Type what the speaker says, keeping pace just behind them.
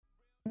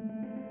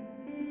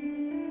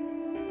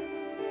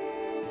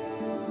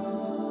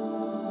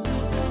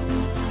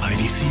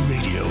Blues-IDC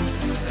Radio,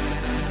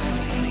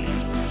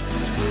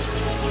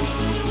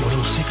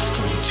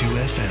 106.2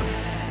 FM.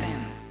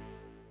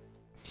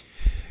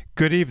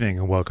 Good evening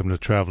and welcome to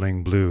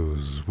Traveling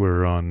Blues.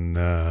 We're on,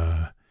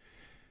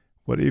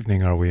 what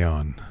evening are we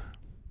on?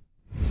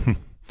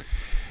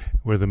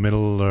 We're the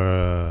middle,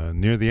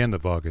 near the end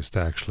of August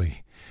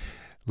actually.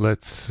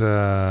 Let's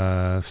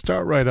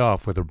start right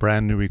off with a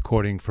brand new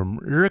recording from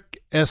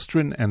Rick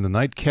Estrin and the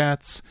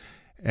Nightcats,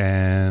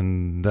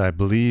 and I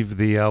believe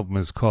the album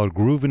is called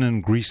Groovin'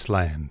 in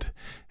Greaseland,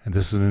 and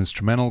this is an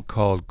instrumental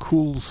called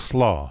Cool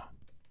Slaw.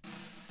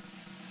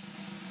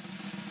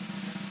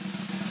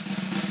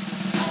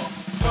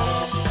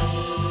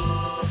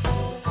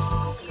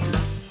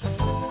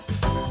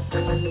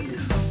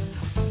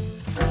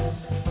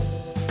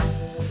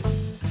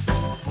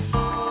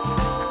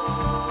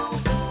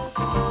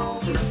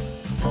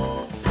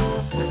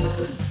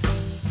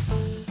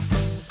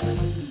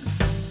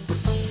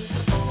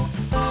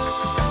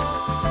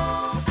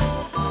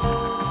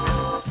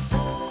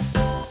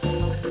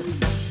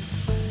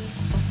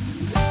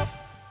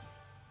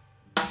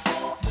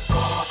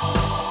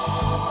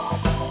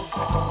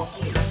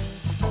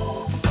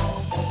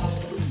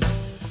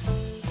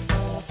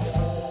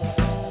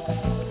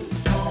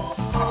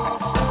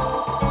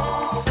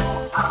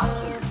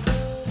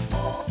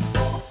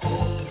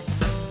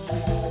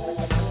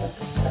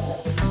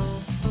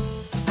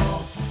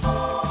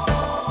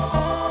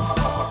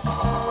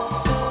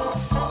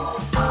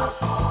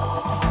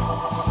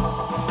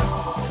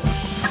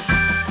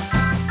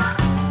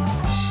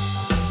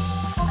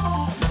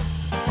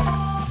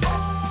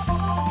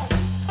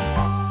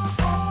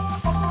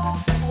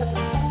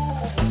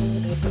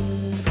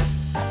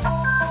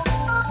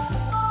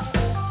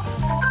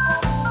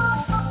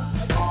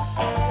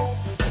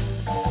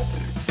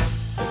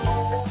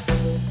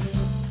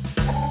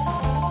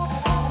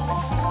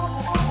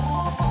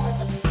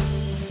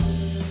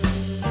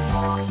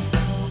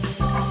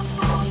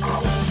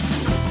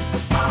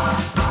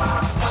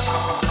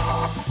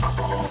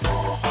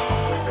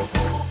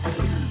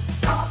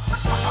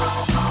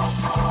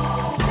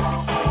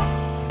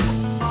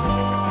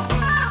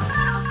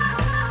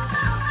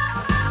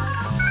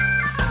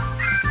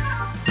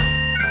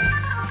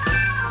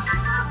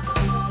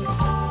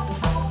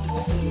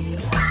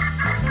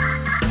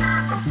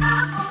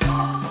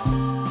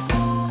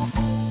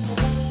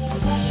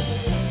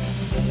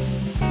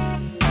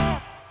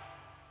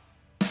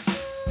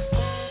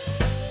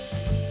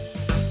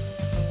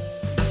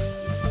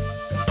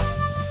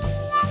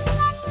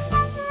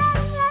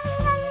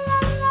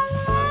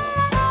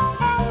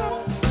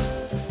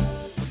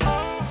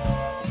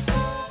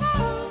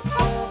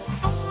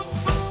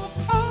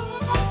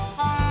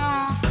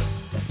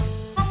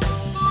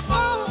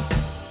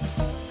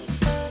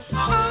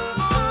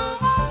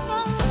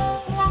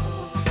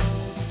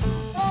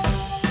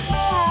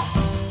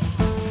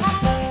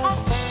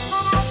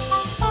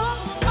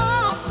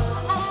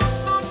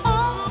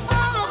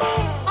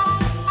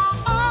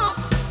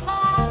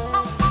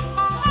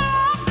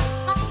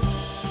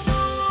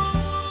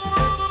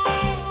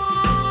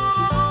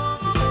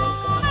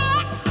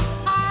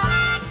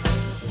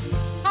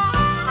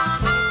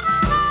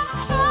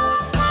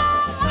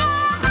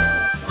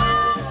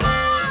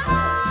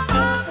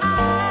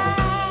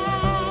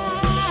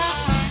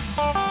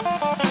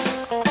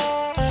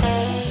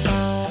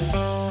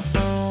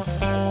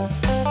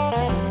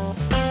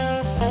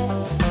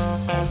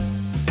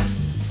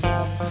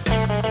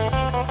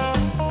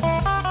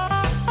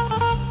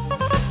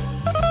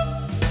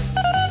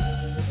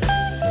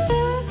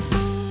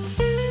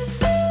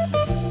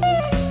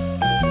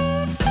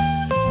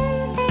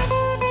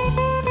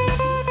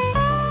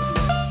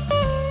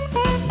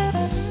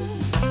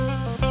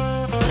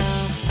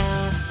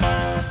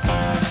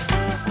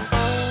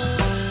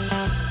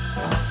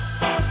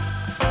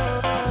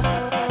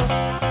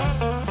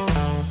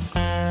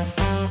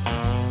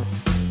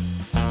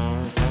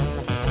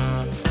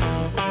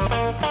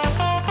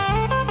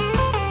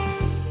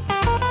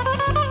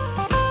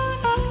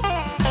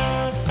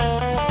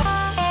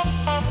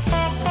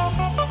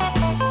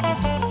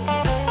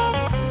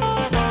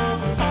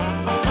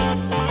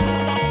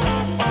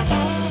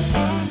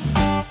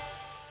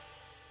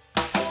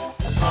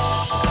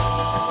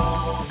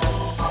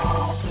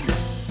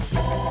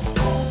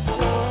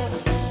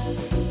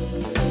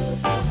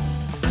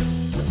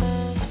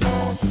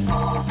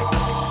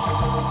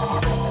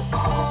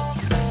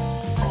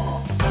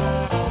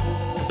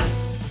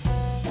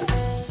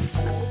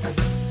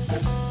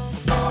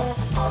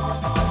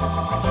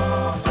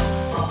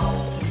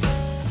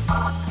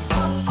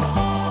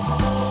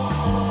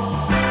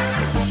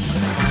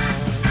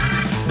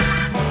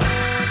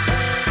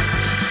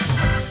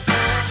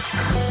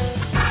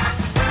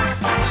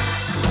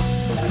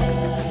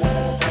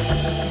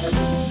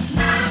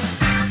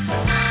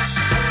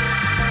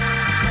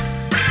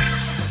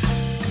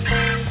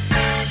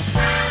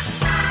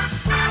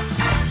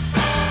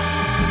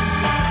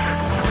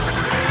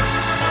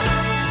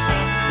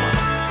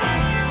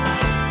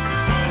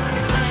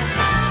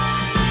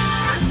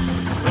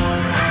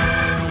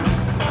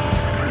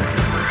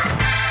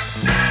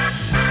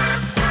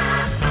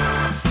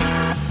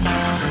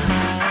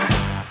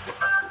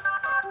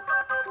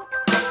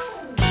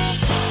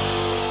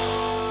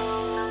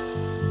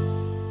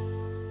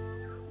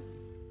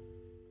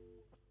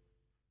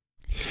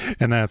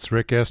 And that's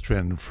Rick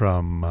Estrin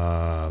from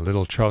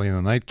Little Charlie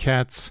and the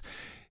Nightcats.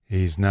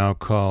 He's now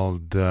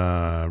called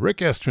Rick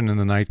Estrin and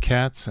the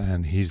Nightcats,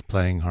 and he's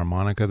playing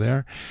harmonica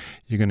there.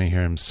 You're going to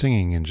hear him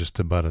singing in just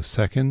about a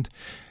second.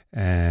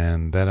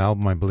 And that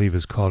album, I believe,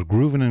 is called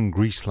Groovin' in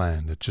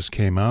Greaseland. It just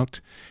came out.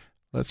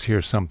 Let's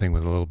hear something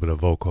with a little bit of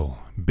vocal.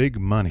 Big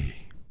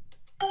Money.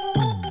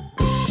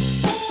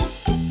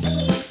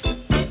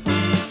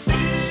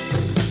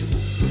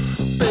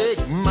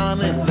 Big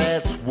money,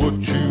 that's what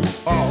you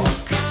are.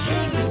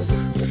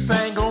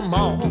 Single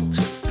malt,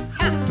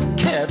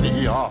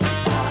 caviar.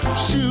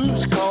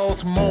 Shoes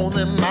cost more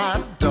than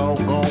my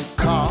doggone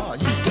car.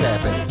 You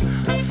tap it.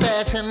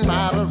 Fashion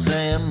models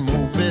and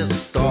movie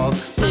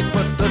stars. Hey,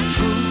 but the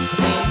truth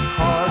ain't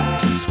hard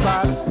to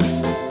spot.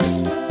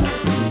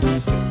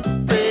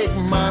 Big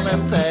money,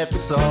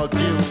 that's all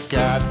you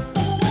got.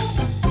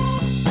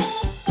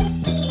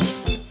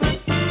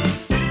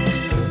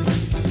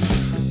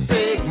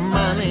 Big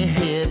money,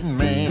 head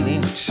man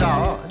in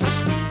charge.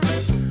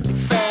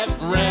 Fat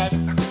rat,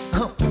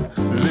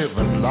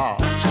 living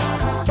large.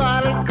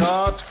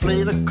 Bodyguards,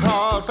 fleet of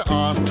cars,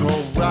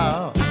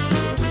 entourage.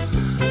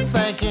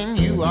 Thinking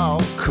you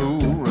all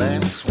cool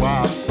and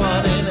suave,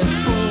 but any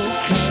fool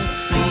can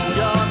see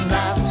you're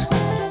not.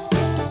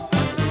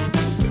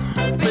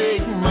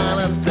 Big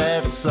money,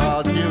 that's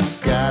all you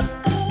got.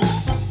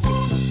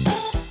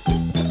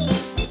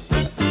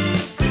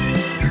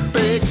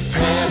 Big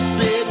pad,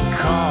 big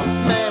car,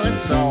 man,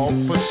 it's all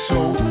for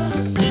show.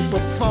 People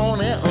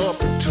phone it up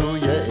to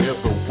you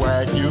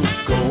everywhere you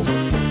go.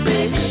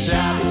 Big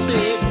shot,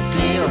 big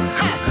deal,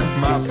 ha,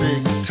 my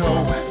big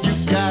toe. You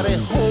got a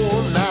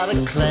whole lot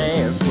of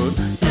class, but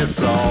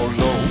it's all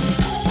low.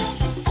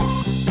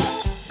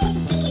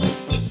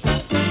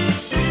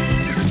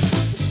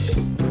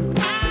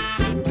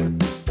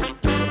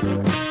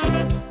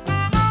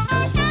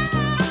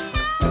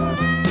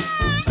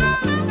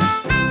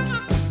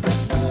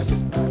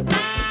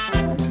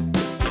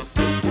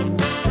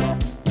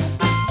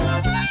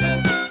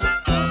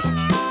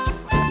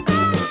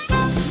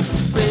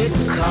 Big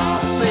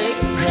car, big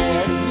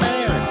pad,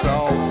 man, it's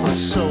all for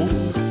show.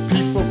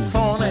 People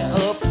phone it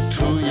up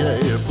to you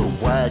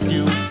everywhere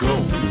you go.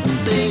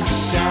 Big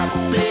shot,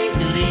 big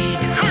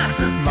league, ha,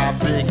 my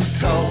big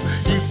toe.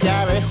 You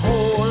got a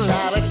whole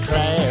lot of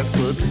class,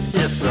 but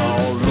it's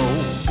all low.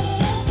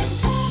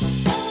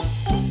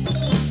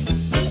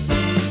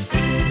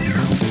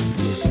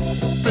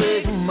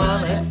 Big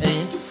money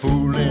ain't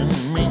fooling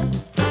me.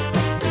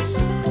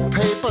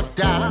 Paper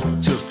dollar,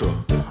 just a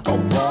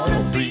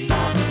wannabe.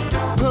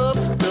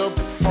 Puffed up,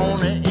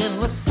 phony in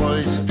the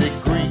first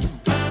degree.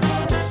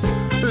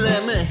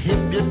 Let me hit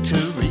you to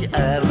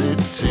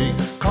reality.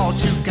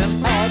 Cause you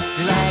can act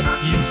like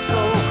you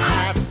so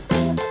hot.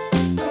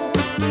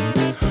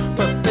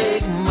 But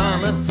big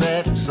money,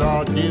 that's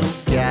all you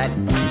got.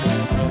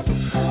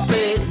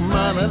 Big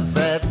money,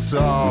 that's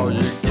all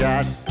you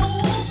got.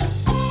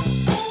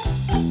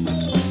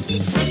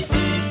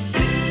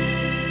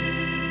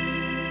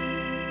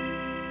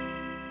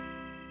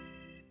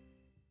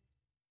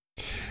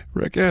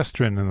 Rick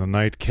Estrin and the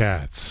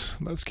Nightcats.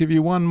 Let's give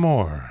you one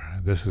more.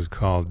 This is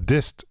called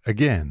Dissed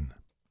Again.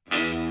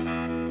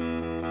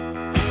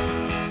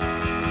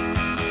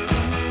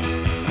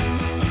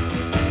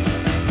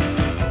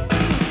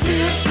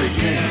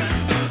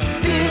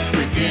 Dissed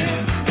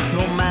again.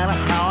 No matter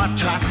how I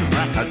try, seem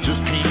like I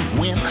just can't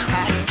win.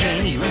 I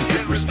can't even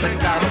get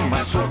respect out of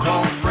my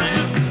so-called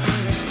friends.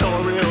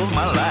 Story of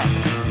my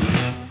life.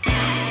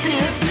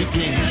 Dissed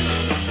again.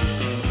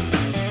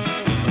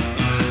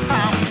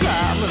 I'm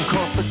traveling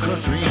across the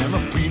country in a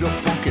beat-up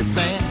funky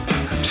van,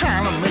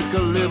 trying to make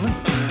a living,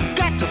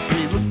 got to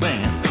pay the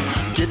band.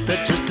 Get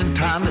there just in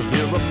time to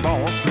hear a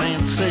boss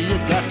man say you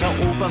got to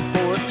open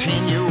for a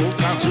 10-year-old.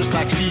 Sounds just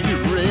like Stevie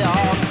Ray.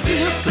 Oh,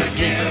 dissed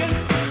again.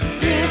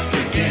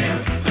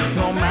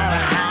 No matter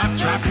how I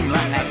try, seem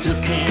like I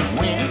just can't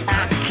win.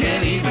 I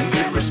can't even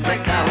get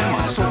respect out of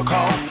my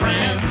so-called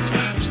friends.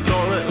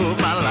 Story of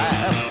my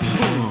life.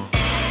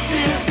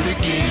 Dissed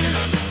again.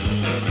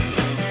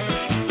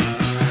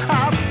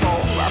 I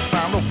thought I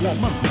found a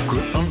woman who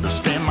could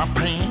understand my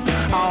pain.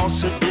 All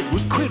she did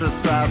was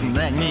criticize,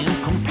 nag me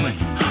and complain.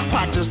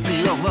 Why, just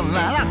the other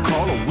night I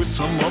called her with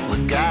some other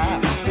guy.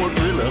 What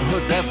really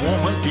hurt that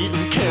woman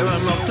didn't care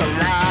enough to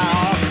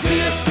lie.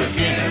 Dissed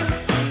again.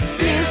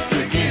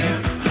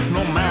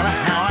 No matter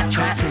how I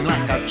try, seem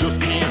like I just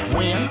can't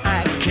win.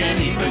 I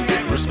can't even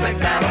get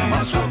respect out of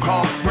my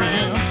so-called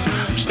friends.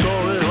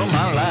 Story of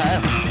my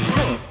life.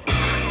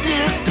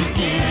 Dissed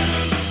again.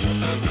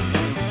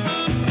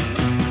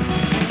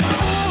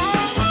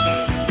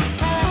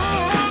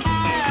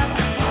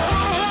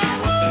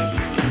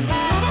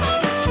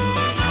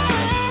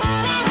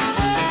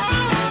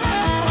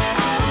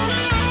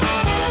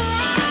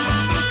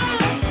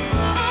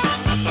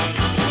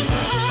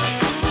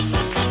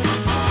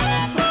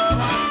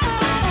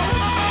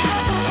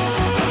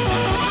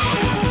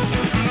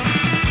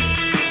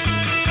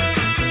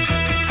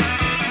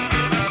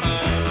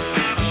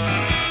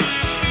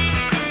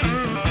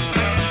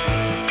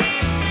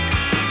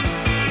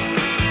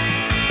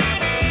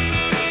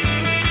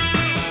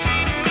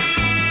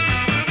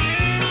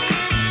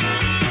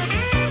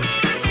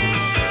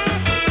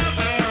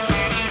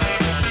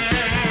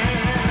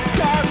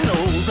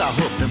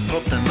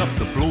 puffed enough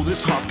to blow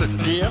this heart to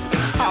death.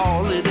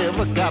 All it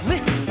ever got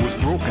me was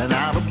broken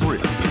out of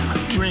breath.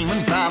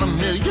 Dreaming about a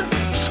million,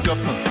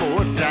 scuffling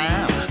for a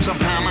dime.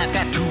 Sometime I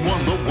got to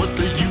wonder what's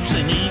the use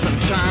in even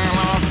trying.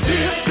 Oh,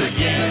 this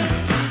again.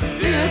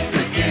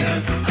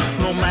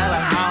 No matter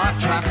how I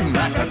try, seem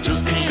like I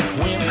just can't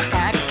win.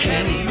 I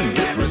can't even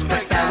get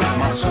respect out of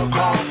my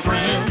so-called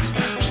friends.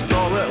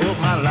 Story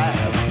of my life.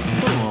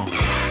 Oh,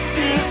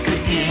 this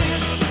again.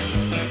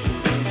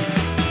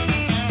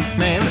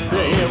 Man, if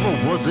there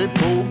ever was a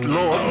boat,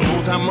 Lord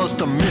knows I must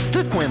have missed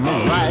it. When the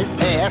right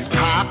ass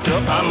popped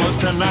up, I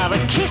must have not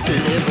have kissed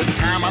it. Every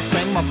time I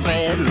think my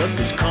bad luck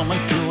is coming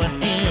to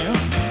an end.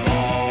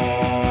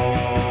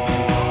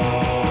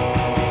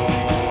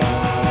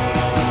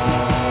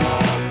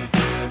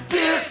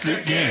 This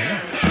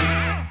again.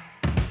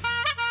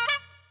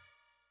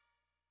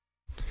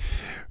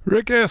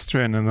 Rick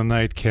Estrin and the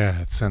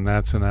Nightcats, and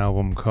that's an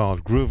album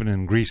called Groovin'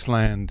 in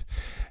Greaseland,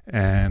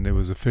 and it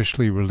was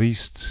officially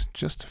released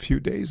just a few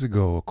days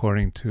ago,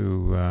 according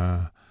to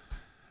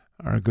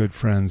our good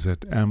friends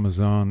at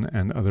Amazon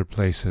and other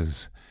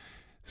places.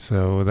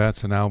 So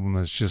that's an album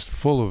that's just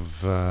full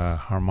of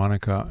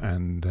harmonica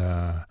and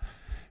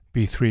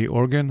B3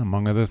 organ,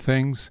 among other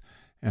things,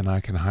 and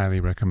I can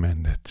highly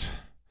recommend it.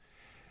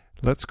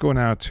 Let's go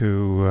now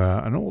to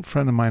an old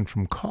friend of mine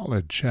from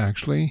college,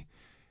 actually.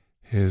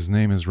 His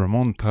name is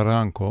Ramon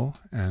Taranco,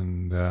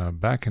 and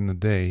back in the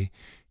day,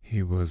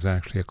 he was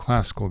actually a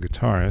classical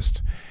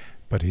guitarist,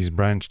 but he's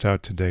branched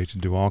out today to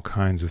do all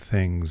kinds of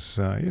things.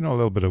 A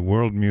little bit of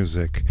world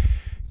music,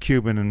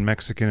 Cuban and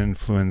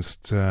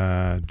Mexican-influenced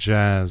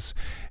jazz,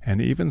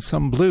 and even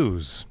some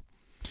blues.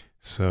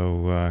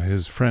 So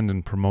his friend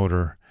and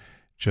promoter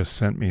just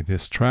sent me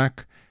this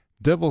track,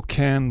 Devil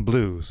Can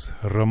Blues,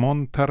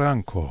 Ramon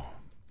Taranco.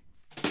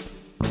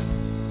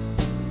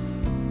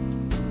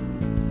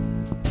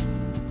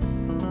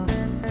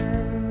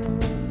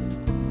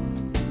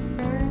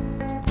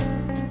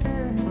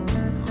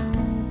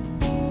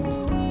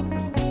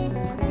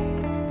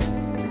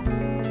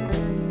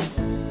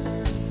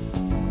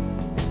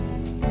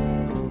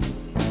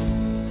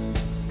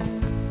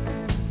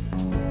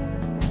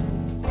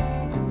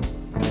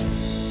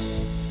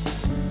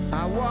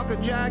 A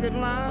jagged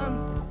line,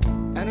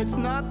 and it's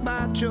not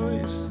by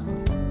choice,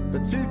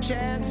 but through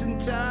chance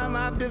and time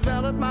I've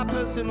developed my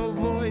personal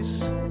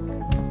voice.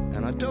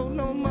 And I don't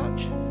know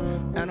much,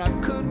 and I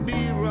could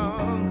be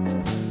wrong.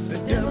 The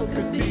devil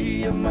could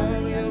be your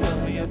mother, your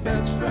lover, your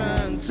best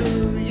friend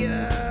too.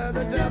 Yeah,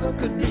 the devil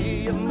could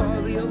be your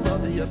mother, your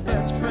lover, your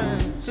best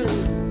friend too.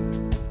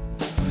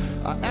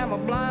 I am a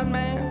blind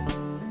man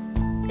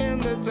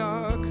in the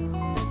dark.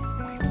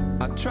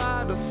 I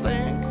try to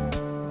think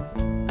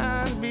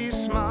and be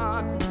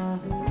smart,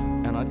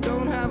 and I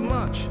don't have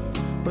much,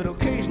 but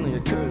occasionally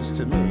it occurs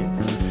to me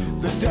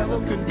the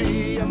devil could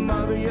be your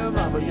mother, your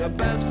lover, your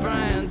best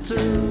friend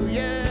too.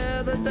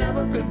 Yeah, the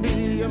devil could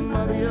be your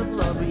mother, your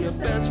lover, your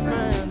best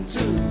friend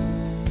too.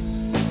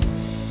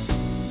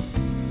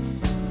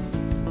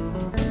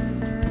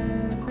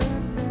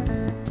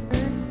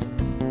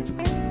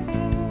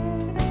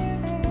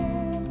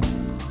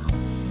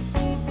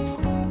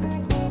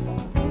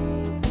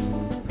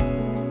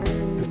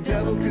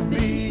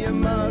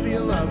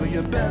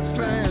 Your best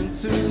friend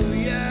too.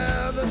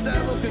 Yeah, the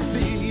devil could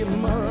be your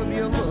mother,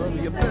 your love,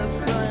 your best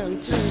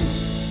friend too.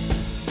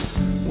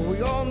 Well,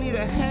 we all need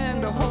a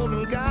hand to hold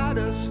and guide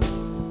us.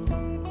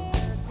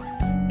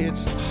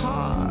 It's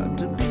hard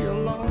to be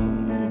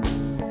alone.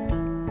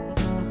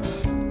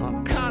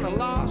 I'm kinda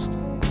lost,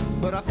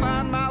 but I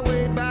find my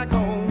way back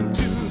home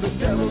too. The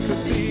devil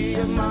could be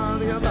your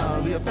mother, your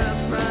love, your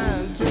best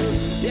friend too.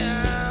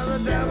 Yeah, the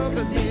devil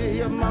could be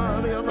your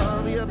mother, your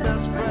love, your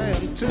best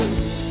friend too.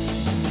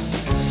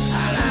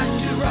 I like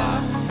to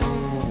rock,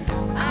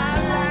 I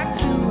like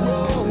to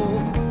roll,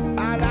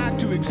 I like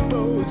to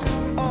expose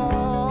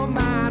all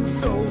my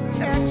soul.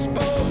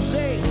 Expose,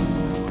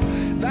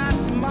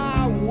 that's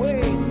my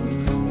way.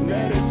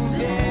 Let it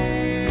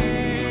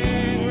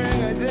sing,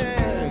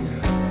 ring-a-ding.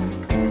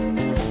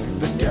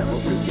 The devil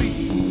could be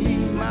me,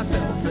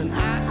 myself, and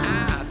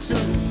I too.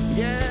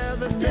 Yeah,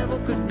 the devil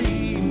could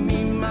be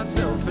me,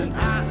 myself, and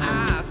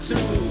I too.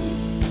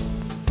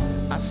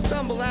 I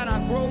stumble and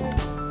I grope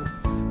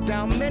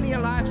down many a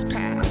life's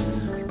path,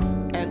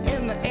 and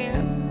in the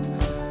end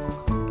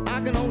I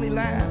can only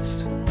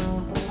last.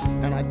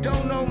 And I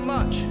don't know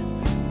much,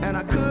 and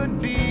I could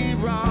be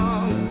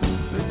wrong.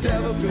 The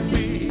devil could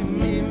be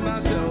me,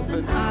 myself,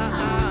 and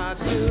I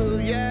too.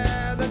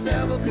 Yeah, the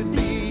devil could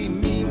be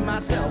me,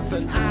 myself,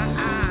 and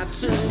I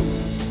too.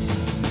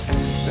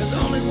 There's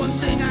only one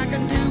thing I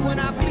can do when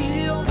I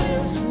feel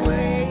this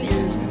way,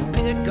 is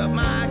pick up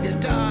my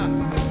guitar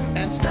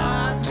and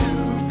start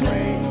to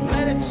play.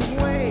 Let it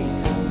sway,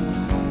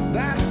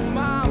 that's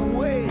my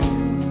way.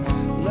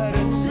 Let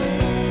it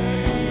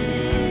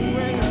sing,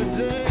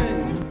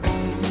 ring-a-ding.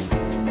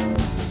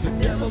 The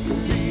devil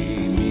could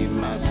be me,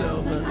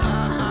 myself, and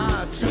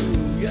I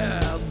too.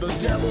 Yeah, the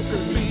devil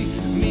could be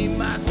me,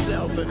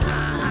 myself, and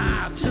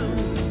I too.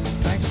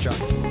 Thanks, Chuck.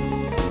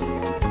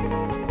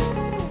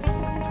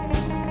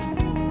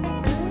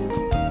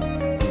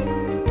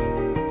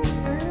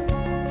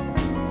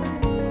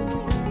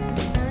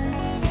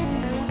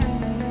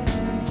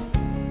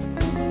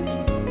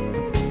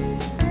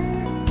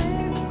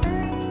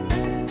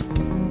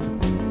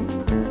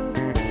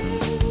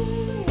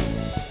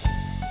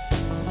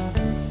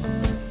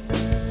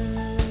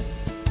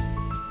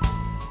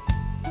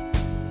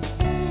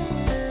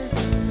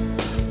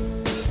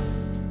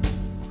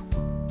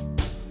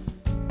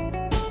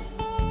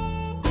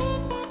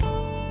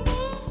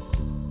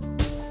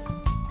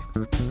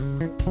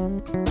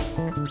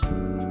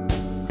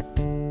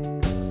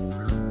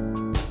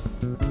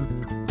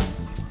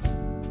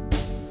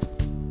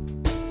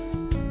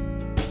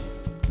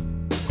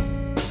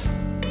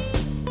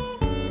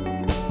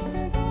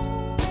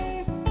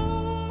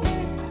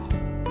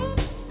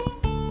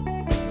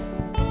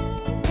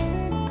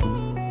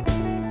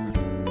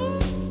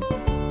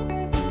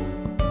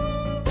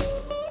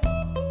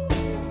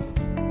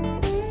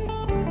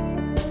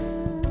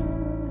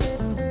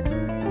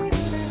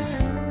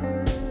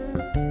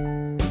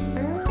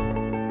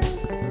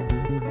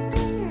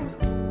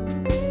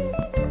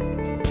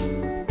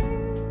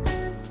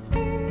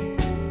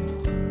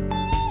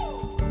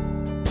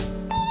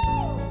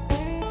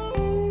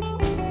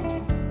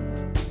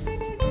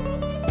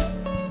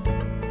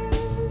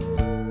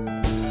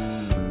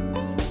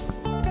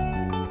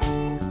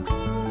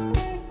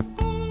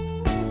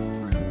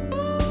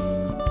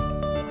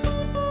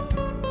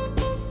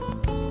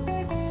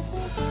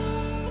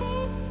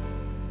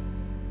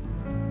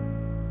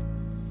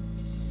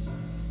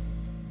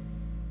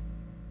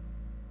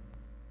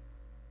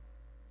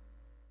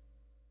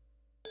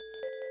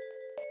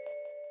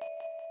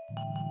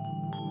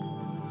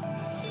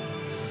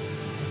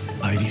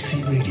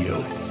 IDC Radio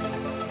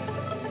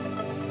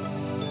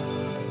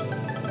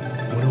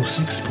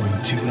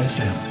 106.2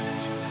 FM.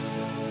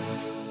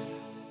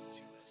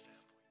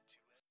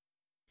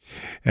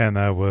 And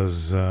that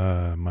was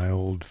my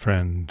old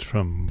friend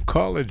from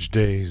college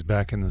days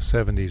back in the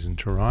 70s in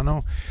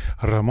Toronto,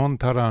 Ramon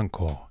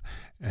Taranco,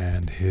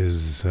 and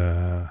his,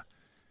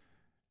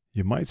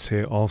 you might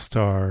say,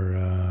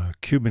 all-star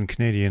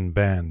Cuban-Canadian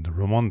band,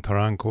 Ramon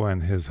Taranco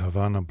and his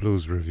Havana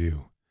Blues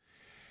Review.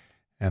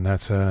 And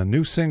that's a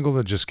new single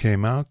that just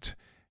came out,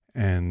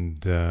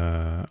 and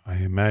I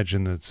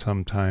imagine that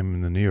sometime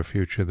in the near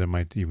future there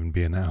might even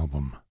be an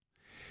album.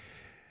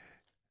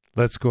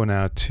 Let's go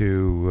now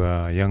to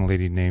a young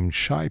lady named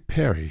Shy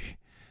Perry,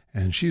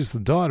 and she's the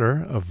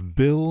daughter of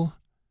Bill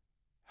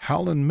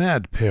Howlin'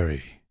 Mad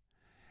Perry.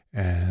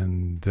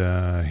 And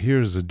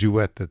here's a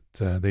duet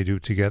that they do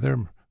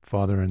together,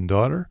 father and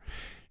daughter.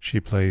 She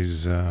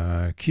plays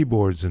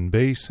keyboards and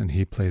bass, and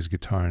he plays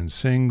guitar and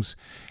sings.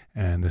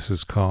 And this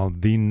is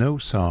called The No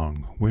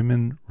Song,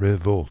 Women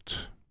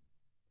Revolt.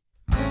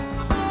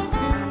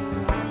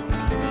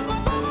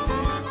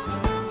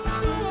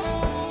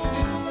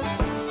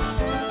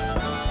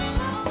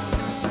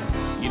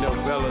 You know,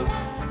 fellas,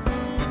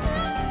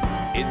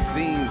 it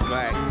seems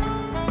like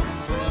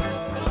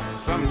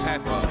some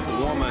type of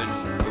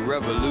woman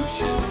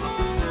revolution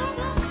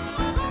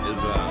is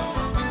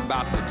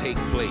about to take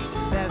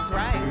place. That's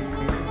right.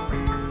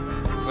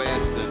 For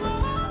instance,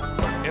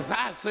 if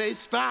I say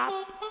stop,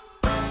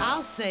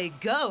 I'll say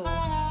go.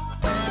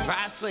 if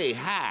I say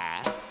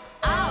hi,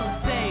 I'll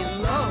say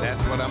low.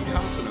 that's what I'm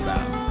talking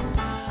about.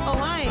 Oh,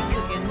 I ain't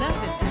cooking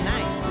nothing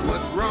tonight.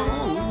 What's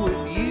wrong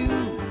with you?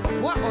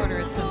 We're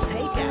ordering some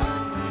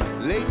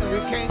takeout. Lately we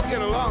can't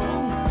get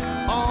along.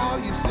 All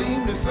you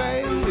seem to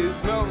say is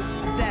no.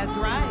 That's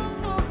right.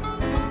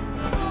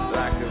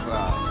 Like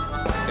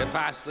if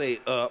I say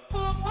up,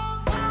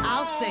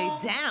 I'll say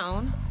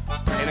down.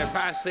 and if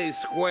I say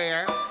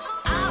square,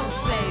 I'll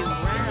say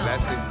round.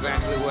 that's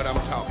exactly what I'm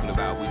talking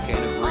about. We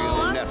can't agree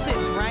Oh, on I'm nothing.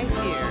 sitting right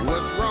here.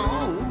 What's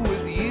wrong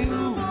with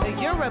you?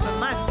 You're rubbing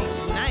my feet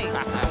tonight.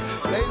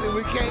 Lately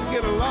we can't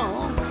get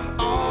along.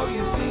 All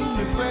you seem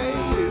to say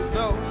is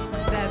no.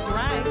 That's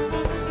right.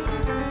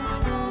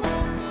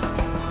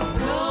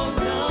 No,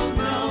 no,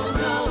 no,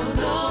 no,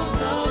 no,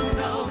 no,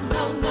 no,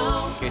 no,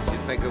 no. Can't you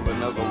think of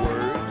another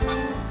word?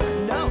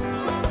 No.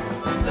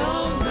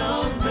 No,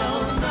 no,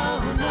 no, no,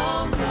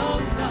 no, no,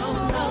 no,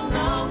 no,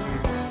 no.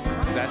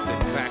 That's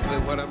exactly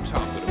what I'm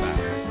talking about.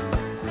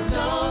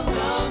 No,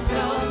 no,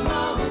 no,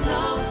 no,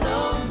 no,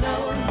 no,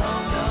 no, no,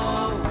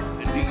 no.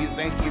 And do you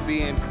think you're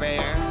being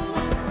fair?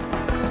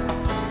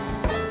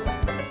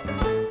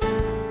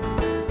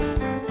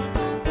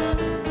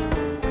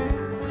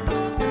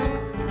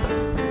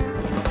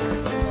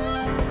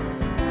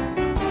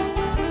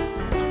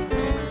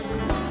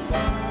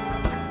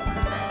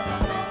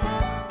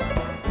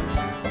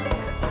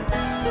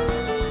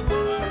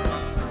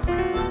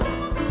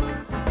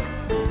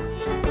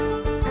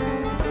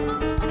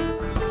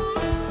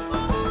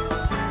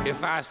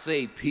 If I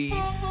say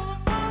peace,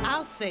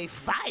 I'll say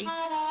fight.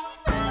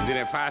 then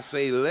if I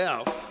say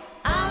left,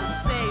 I'll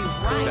say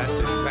right. that's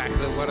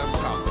exactly what I'm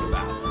talking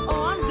about.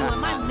 Oh, I'm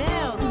doing my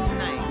nails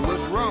tonight.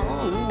 What's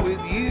wrong with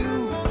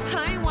you?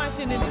 I ain't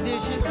washing any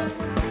dishes.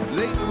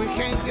 Lately we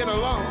can't get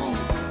along.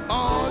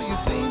 All you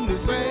seem to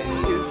say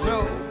is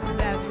no.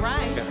 That's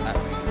right.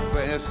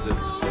 For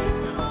instance,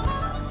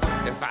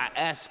 if I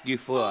ask you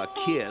for a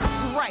kiss,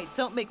 Right,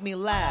 don't make me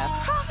laugh.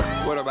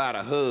 what about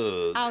a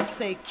hug? I'll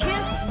say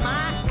kiss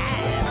my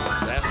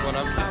ass. That's what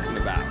I'm talking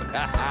about.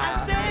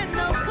 I said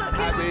no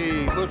I cooking.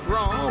 mean, what's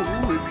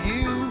wrong with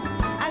you?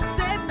 I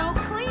said no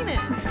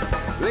cleaning.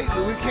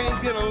 Lately we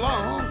can't get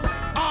along.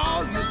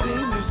 All you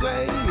seem to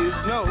say is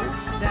no.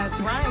 That's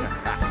right.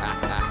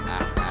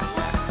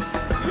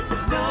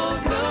 No,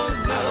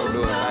 no, no. I don't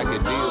know if I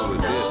can deal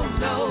with this.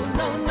 No,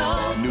 no, no,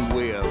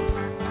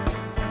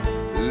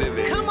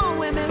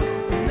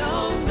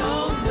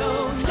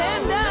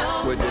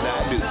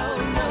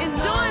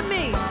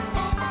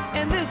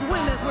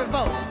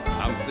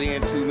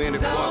 seeing too many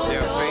point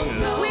their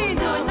fingers. We ain't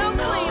doing no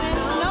cleaning,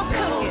 no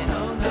cooking.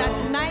 Not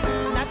tonight,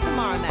 not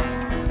tomorrow night.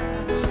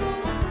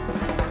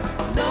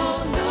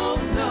 No, no,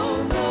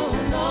 no,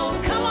 no,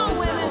 no. Come on,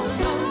 women.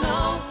 No,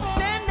 no.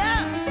 Stand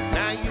up.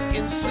 Now you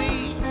can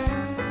see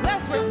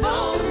Let's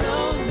revolt.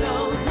 No,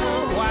 no,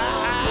 no. why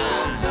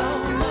I No,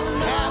 no,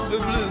 no. have the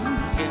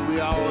blues. Can we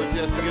all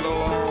just get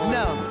along?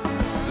 No.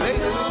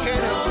 Ladies, we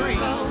can't agree.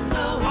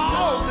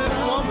 All this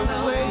woman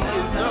say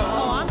is Oh,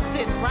 no. I'm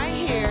sitting right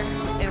here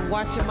and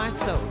watching my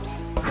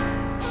soaps.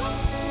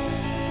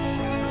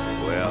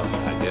 Well,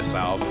 I guess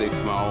I'll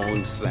fix my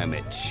own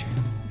sandwich.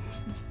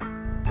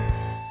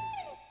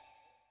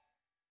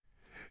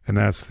 And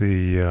that's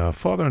the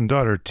father and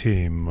daughter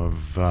team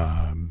of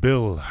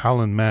Bill,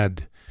 Howlin'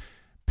 Mad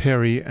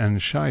Perry,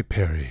 and Shy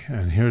Perry.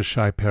 And here's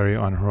Shy Perry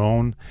on her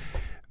own.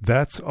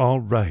 That's all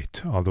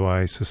right, although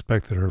I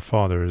suspect that her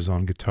father is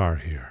on guitar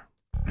here.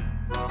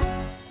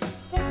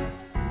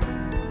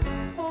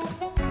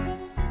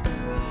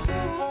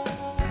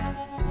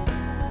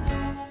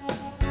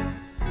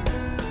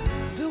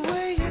 The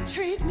way you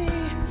treat me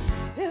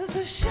is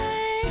a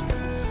shame.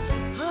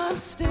 I'm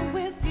still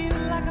with you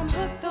like I'm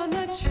hooked on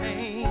a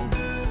train.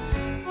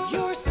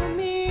 You're so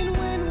mean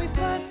when we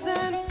fuss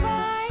and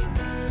fight,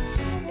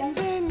 and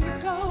then you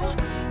go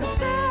and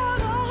stay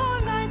out all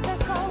night.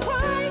 That's all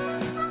right.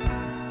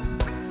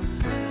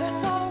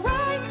 That's all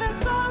right.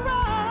 That's all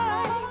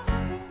right.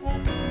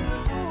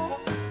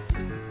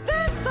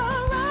 That's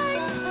all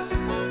right.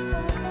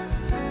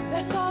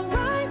 That's all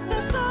right.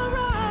 That's all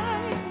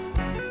right.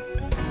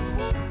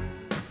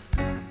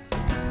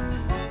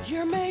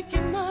 You're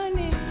making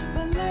money,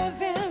 but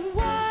living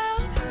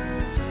wild.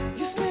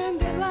 You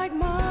spend it like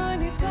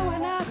money's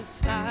going out of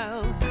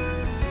style.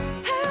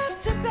 Have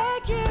to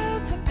beg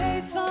you to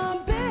pay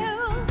some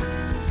bills.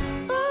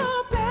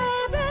 Oh,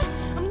 baby,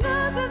 I'm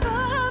losing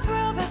the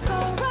thrill. That's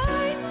all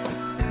right.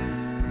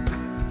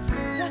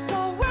 That's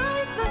all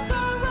right. That's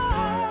all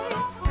right.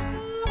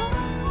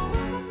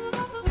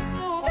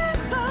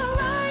 That's all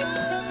right.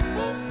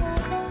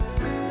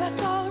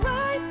 That's all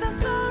right.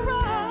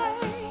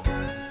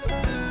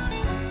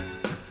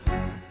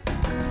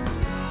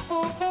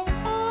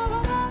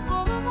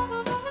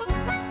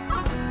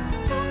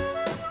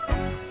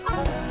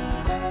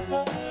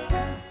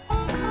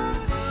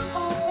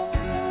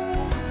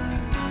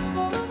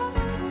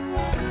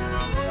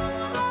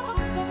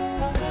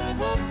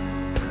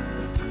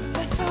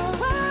 That's all right. That's all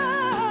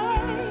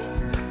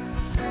right.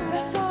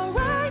 That's all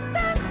right.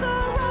 That's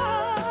all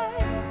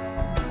right.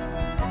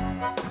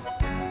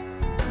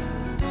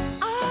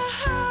 I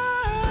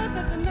heard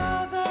there's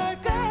another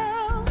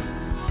girl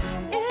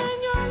in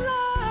your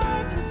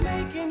life who's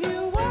making you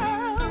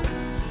whirl.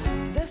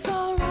 That's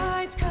all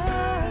right,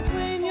 'cause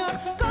when you're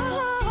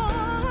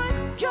gone,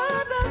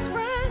 your best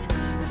friend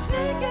is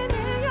sneaking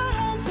in your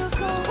home. Feels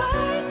so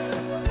right.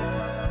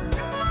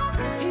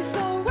 He's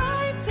so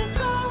right. It's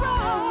all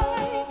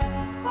right.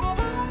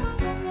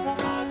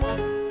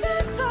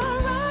 That's all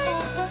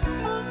right.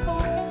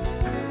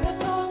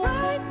 That's all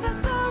right.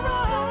 That's all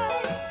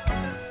right.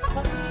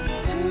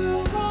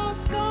 Two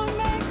wrongs don't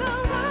make a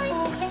right.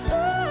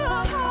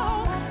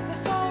 Oh,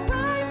 that's all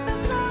right.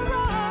 That's all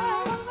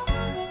right.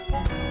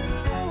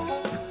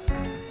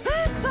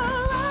 That's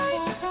all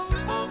right.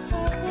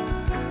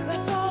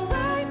 That's all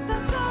right.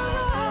 That's all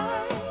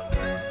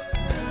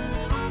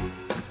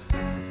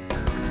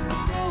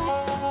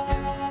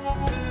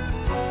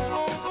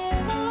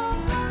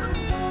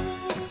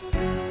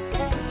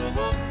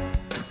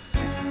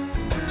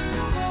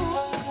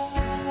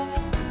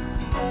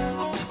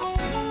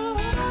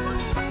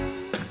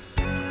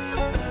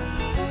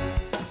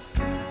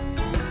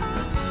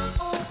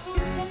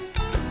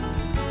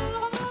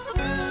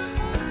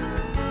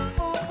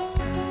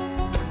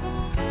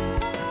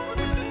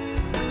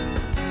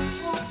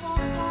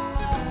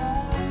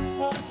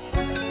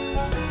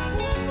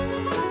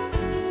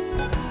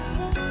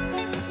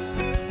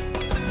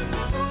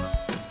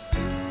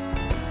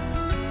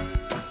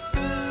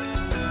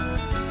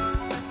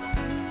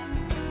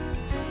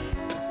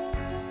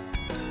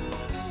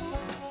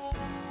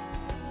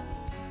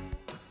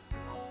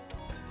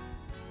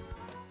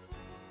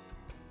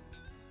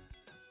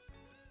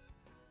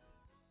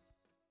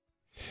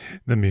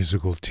The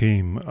musical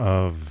team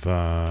of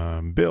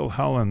Bill,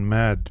 Howlin'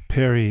 Mad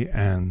Perry,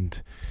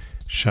 and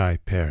Shy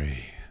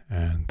Perry.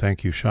 And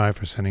thank you, Shy,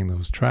 for sending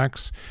those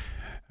tracks.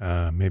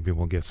 Maybe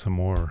we'll get some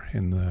more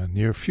in the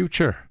near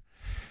future.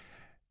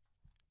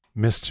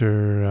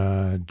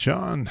 Mr.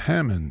 John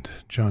Hammond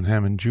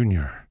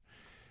Jr.,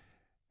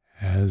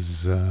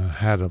 has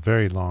had a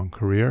very long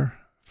career,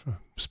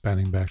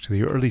 spanning back to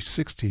the early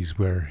 60s,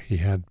 where he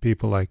had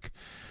people like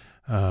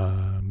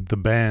the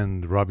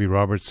band, Robbie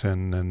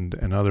Robertson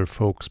and other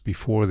folks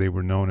before they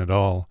were known at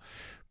all,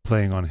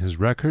 playing on his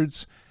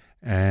records.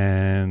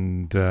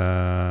 And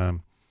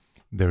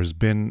there's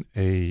been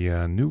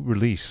a new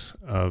release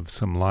of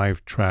some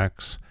live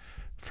tracks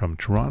from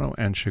Toronto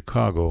and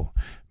Chicago,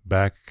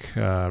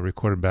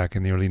 recorded back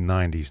in the early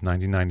 90s,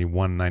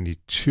 1991,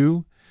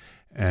 92.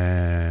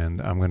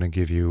 and I'm going to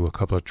give you a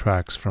couple of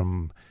tracks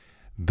from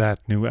that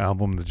new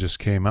album that just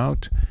came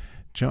out,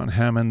 John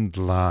Hammond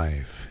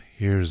Live.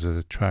 Here's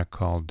a track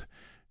called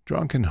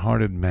Drunken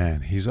Hearted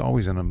Man. He's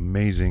always an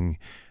amazing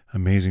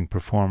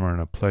performer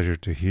and a pleasure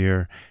to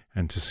hear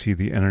and to see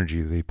the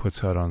energy that he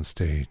puts out on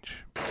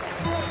stage.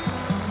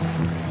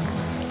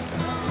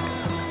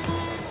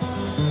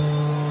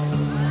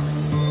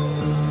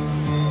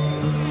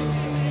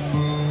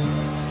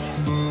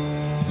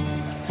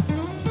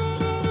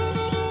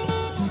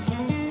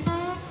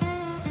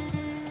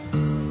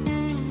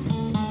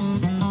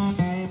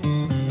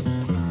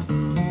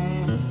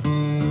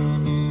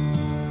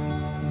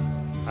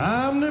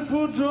 I'm the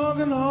poor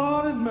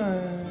drunken-hearted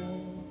man.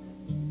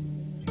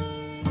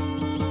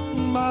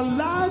 My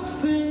life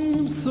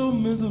seems so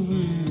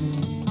misery.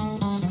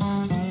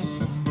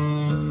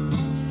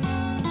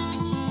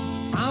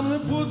 I'm the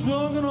poor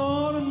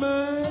drunken-hearted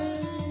man.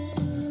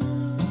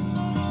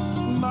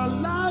 My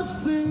life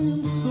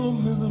seems so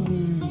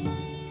misery.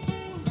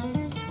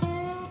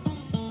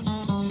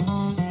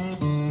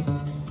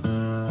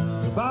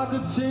 If I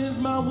could change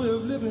my way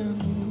of living,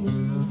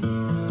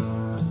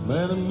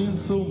 man, it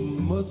means so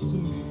much to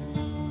me.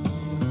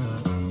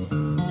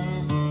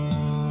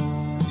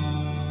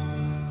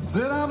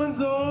 Said I've been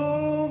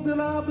dogged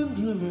and I've been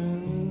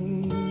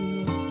driven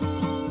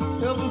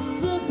ever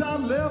since I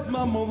left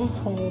my mother's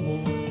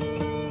home.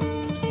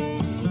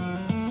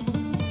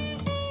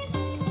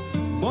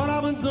 But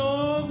I've been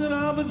dogged and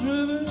I've been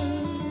driven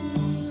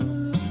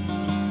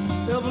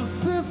ever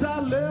since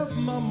I left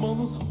my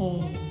mother's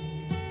home.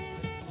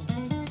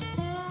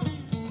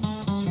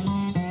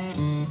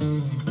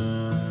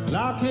 And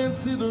I can't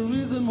see the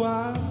reason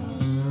why,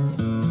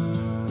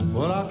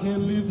 but I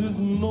can't leave this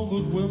no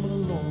good woman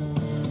alone.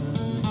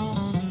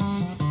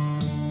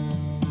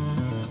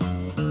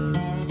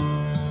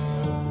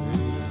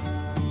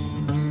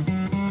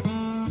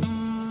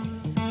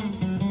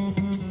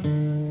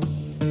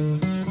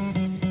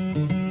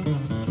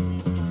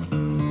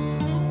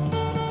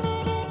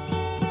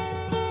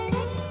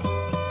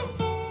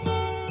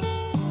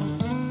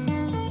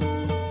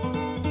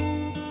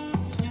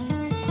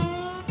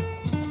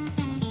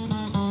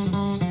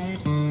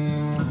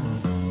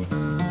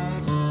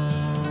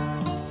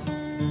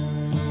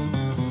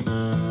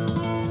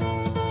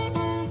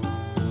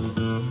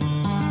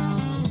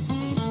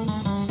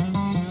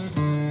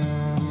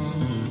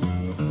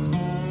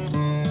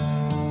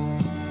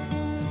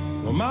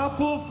 My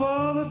poor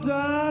father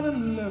died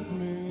and left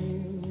me,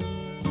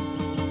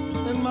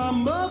 and my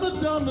mother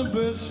done the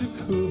best she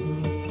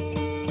could.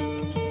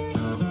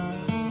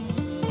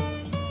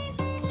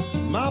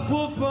 My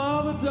poor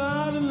father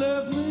died and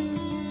left me,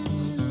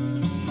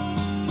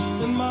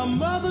 and my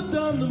mother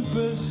done the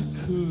best she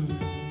could.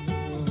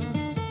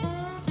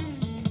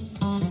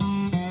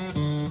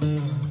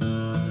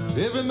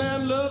 Every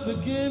man loved the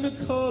game he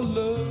called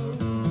love,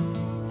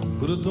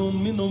 but it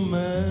don't mean no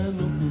man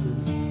no good.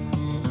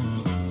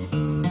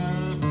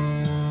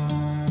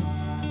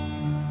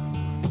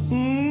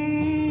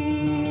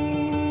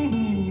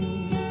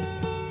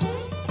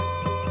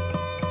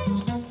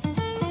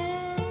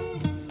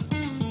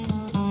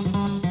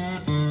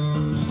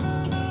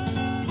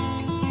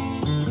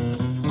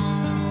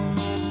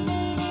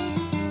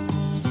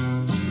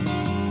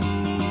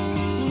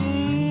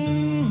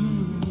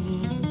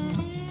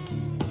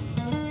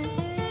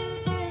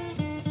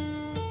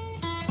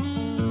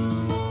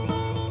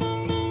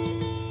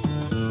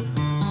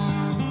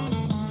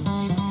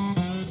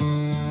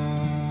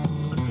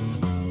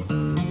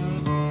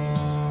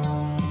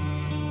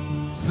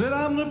 Said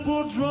I'm the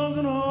poor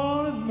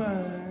drunken-hearted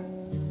man,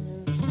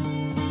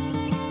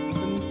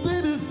 and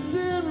baby,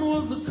 sin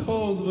was the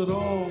cause of it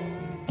all.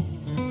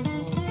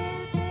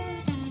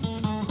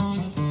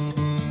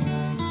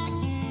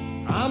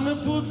 I'm the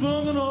poor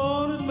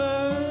drunken-hearted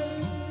man,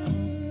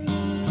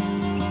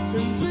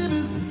 and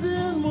baby,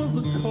 sin was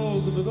the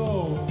cause of it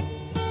all.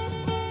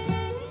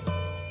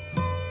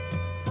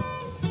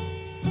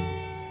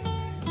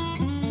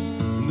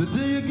 And the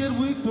day you get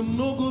weak from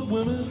no good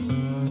women,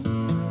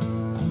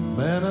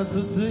 man, that's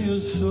a day you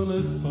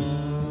surely fall.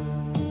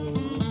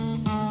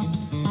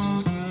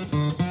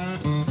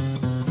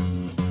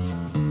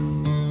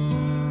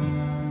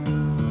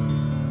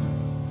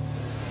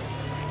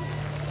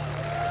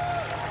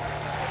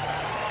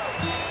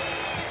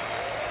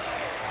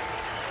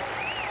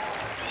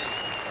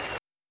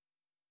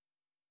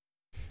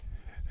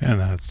 And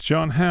that's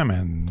John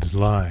Hammond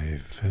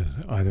live,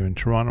 either in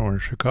Toronto or in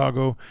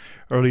Chicago,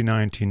 early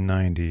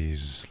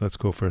 1990s. Let's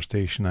go for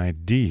station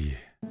ID.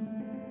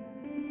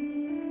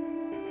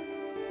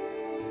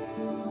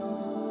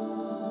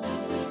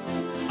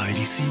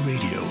 IDC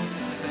Radio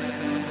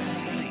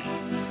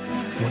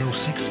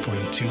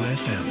 106.2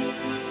 FM.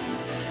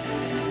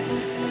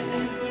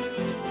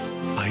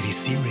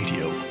 IDC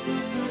Radio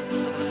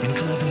in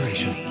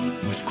collaboration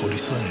with Kol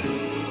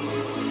Israel.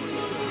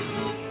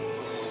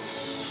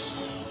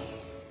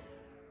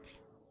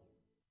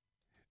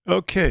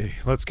 Okay,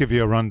 let's give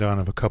you a rundown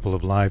of a couple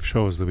of live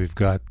shows that we've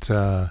got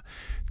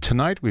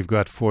tonight. We've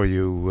got for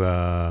you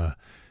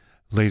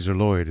Laser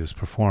Lloyd is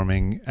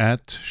performing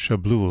at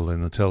Shablul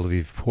in the Tel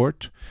Aviv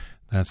port.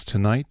 That's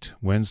tonight,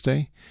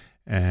 Wednesday,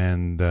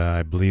 and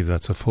I believe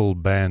that's a full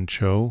band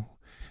show,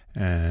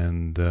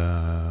 and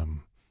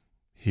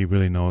he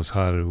really knows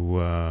how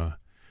to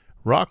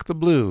rock the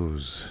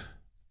blues,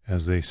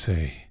 as they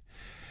say.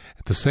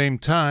 At the same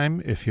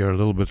time, if you're a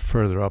little bit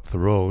further up the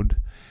road,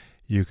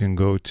 you can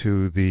go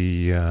to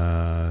the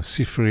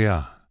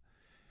Sifriya,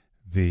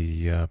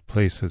 the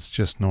place that's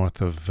just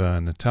north of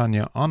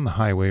Netanya, on the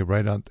highway,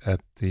 right out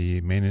at the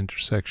main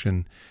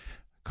intersection,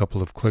 a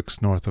couple of clicks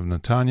north of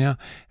Netanya,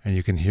 and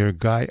you can hear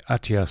Guy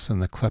Atias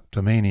and the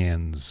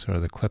Kleptomanians, or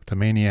the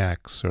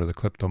Kleptomaniacs, or the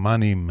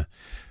Kleptomanim.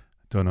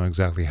 Don't know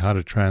exactly how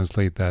to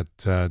translate that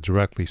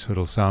directly, so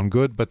it'll sound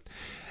good, but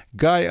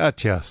Guy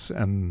Atias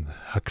and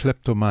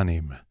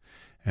Hakleptomanim,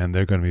 and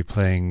they're going to be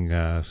playing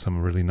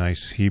some really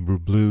nice Hebrew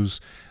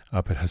blues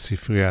up at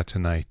Hasifriya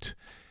tonight.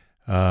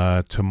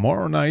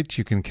 Tomorrow night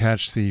you can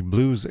catch the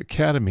Blues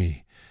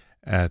Academy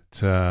at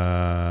the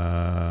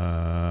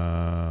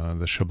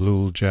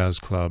Shablul Jazz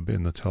Club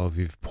in the Tel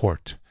Aviv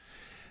port.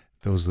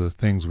 Those are the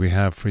things we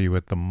have for you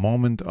at the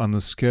moment on the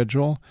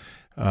schedule.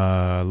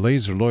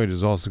 Laser Lloyd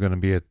is also going to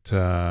be at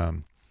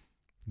the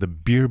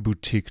Beer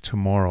Boutique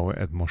tomorrow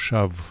at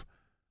Moshav.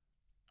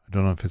 I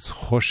don't know if it's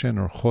Hoshen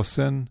or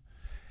Hosen,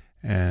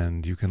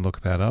 and you can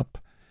look that up.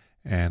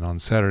 And on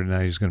Saturday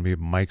night, he's going to be at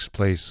Mike's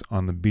Place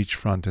on the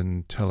beachfront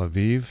in Tel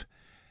Aviv.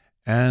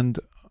 And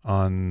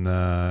on,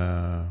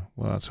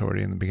 that's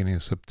already in the beginning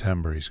of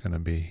September, he's going to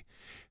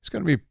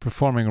be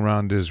performing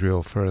around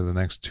Israel for the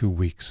next 2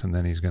 weeks. And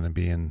then he's going to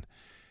be in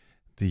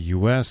the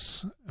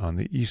U.S. on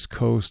the East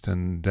Coast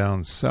and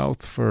down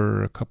south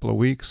for a couple of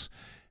weeks.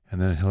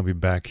 And then he'll be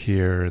back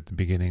here at the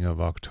beginning of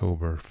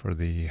October for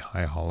the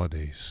high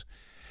holidays.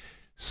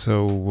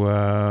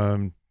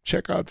 So,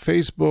 check out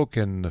Facebook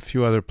and a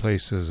few other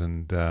places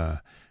and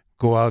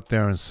go out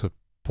there and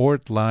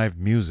support live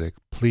music,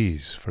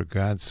 please, for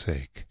God's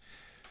sake.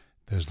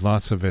 There's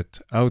lots of it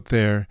out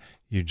there.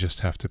 You just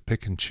have to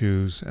pick and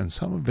choose, and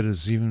some of it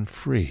is even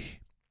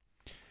free.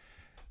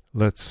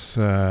 Let's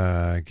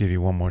give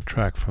you one more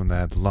track from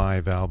that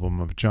live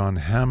album of John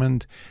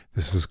Hammond.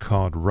 This is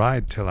called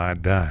Ride Till I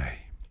Die.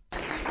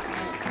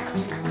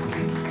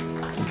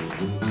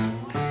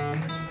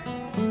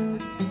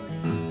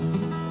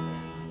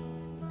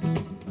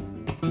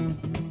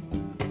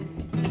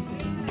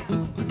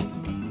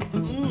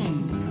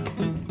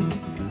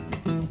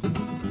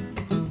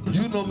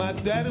 My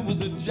daddy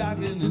was a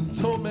jogging and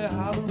told me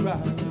how to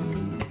ride.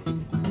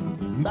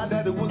 My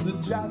daddy was a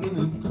jogging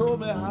and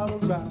told me how to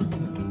ride.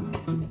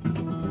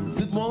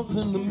 Sit once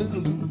in the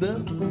middle and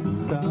then from the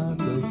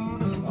side.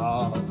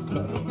 Oh, I'm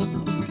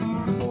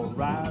gonna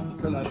ride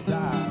till I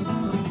die.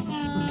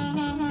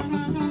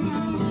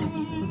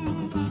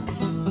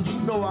 You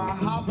know I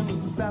hop in the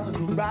saddle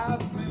and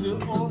ride, baby,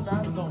 all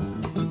night long.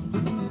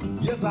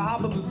 Yes, I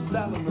hop in the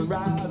saddle and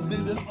ride,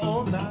 baby,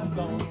 all night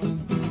long.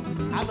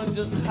 I know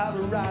just how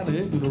to ride, I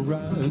ain't gonna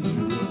ride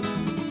you.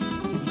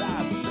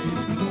 Ride,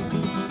 baby.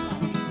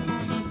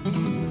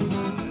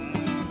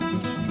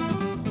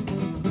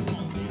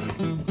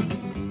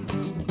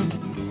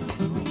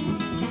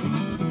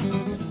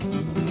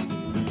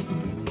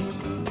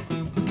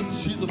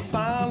 She's a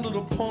fine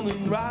little pony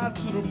and ride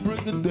to the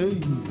break of day.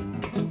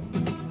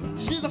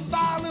 She's a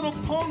fine little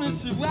pony,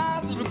 she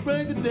rides to the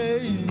break of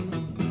day.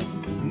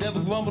 Never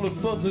grumble or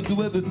fuss or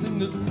do everything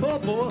this poor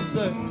boy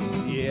say.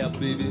 Yeah,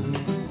 baby.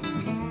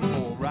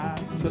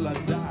 Ride till I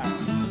die.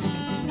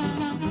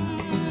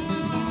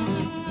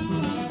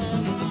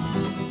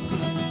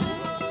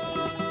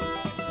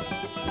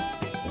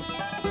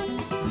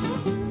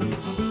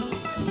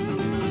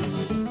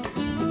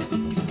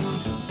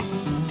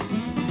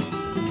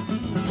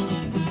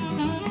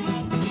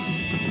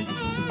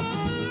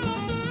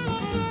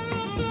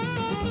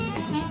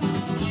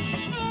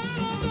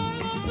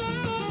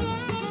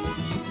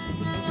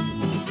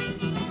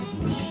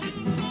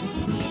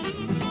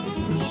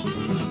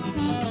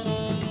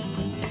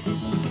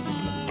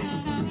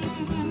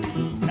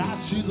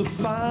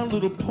 Fine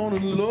little pony,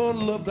 Lord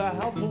loved to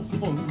have her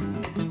fun.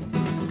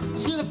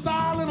 She's a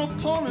fine little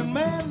pony,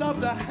 man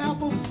loved to have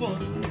her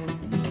fun.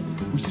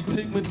 She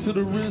take me to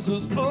the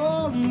rizzles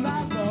all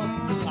night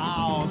long.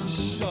 Oh,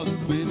 shucks,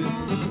 baby,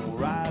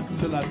 ride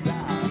till I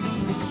die.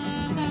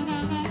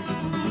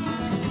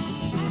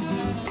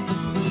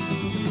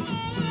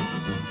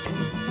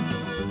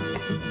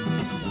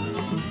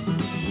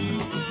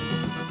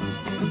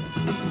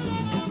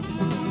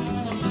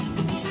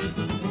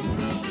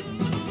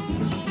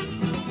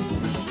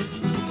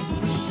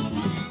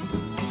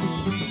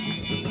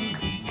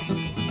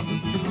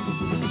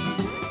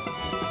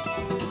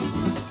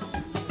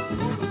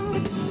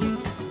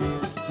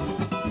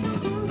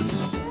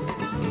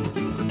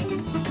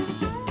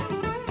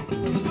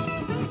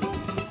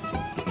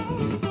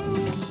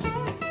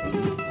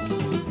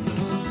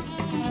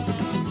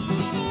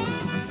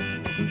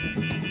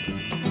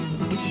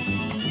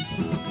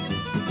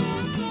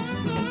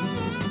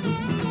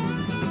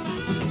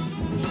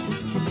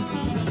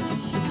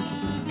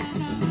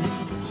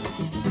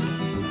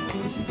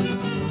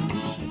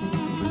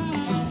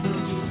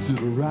 Sit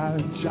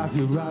right,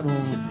 jockey right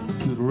on.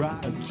 Sit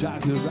right,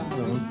 jockey right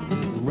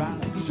on. Right,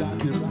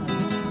 jockey right on.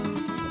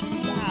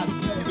 Right,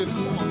 baby,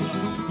 come on.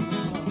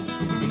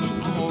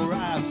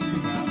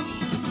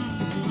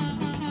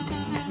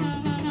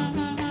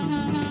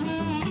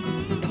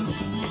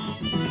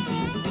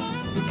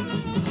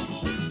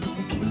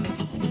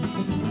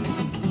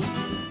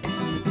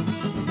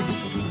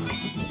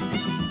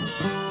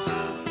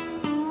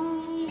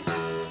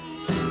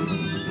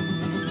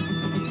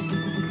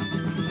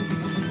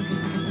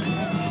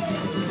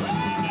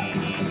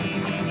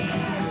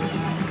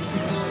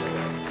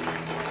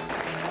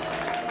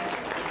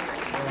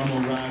 I'm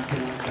gonna ride to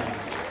you now.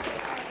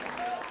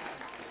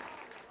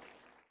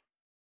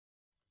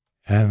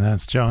 And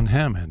that's John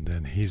Hammond,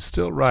 and he's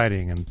still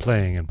writing and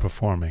playing and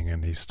performing,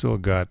 and he's still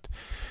got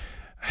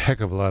a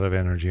heck of a lot of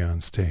energy on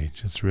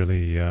stage. It's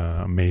really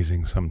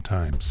amazing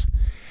sometimes.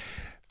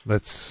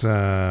 Let's,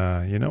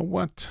 you know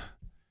what?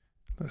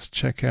 Let's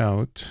check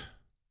out,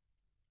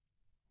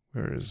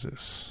 where is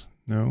this?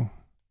 No?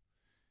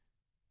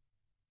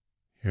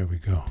 Here we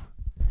go.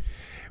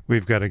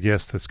 We've got a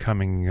guest that's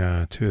coming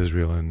to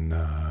Israel in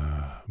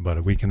about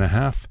a week and a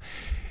half.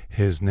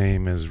 His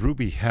name is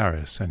Ruby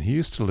Harris, and he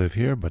used to live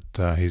here, but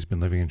he's been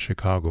living in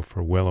Chicago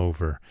for well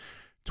over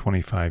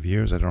 25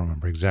 years. I don't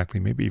remember exactly,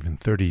 maybe even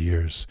 30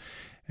 years.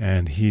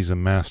 And he's a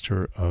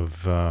master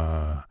of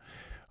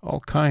all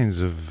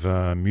kinds of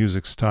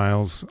music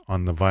styles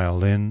on the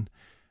violin,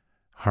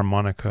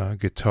 harmonica,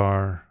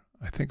 guitar.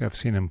 I think I've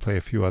seen him play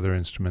a few other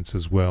instruments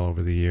as well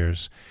over the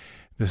years.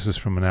 This is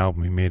from an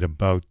album he made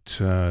about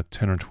 10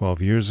 or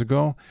 12 years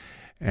ago.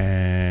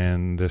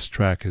 And this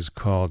track is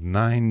called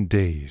 9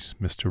 Days.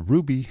 Mr.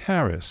 Ruby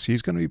Harris.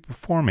 He's going to be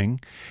performing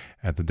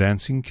at the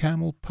Dancing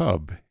Camel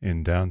Pub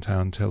in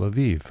downtown Tel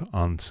Aviv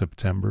on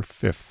September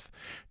 5th,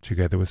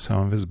 together with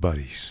some of his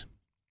buddies.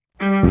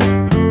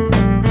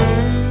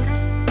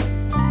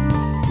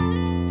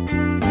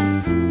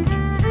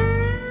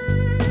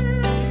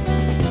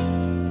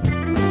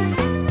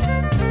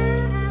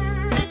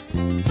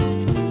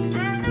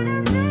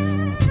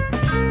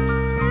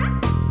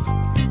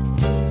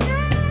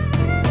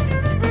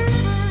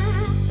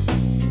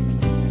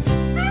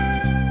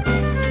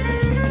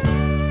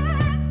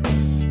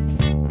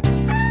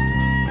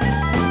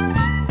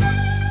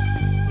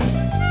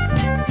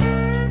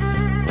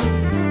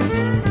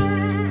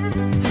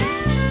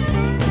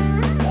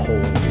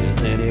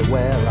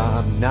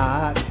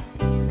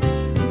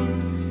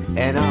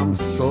 And I'm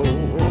so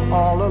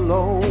all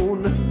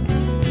alone.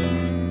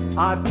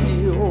 I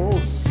feel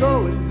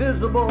so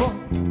invisible.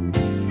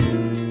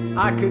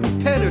 I can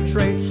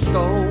penetrate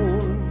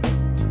stone.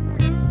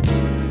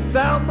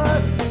 Found my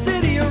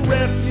city a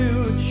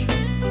refuge,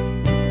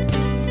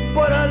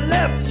 but I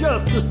left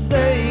just the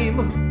same.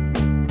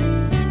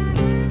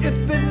 It's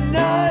been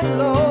 9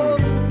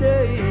 long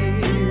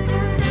days.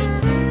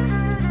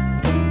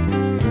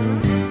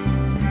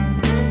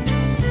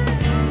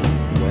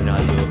 When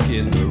I look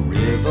in the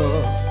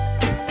river,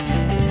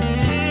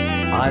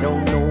 I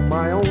don't know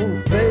my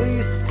own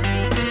face.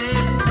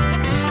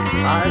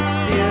 I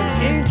see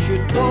an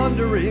ancient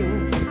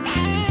wandering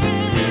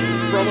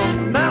from a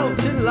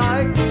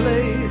mountain-like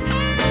place.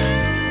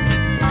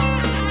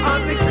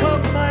 I've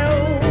become my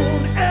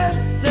own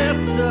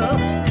ancestor,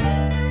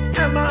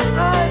 and my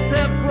eyes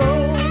have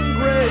grown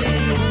gray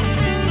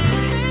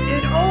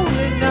in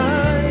only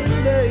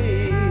 9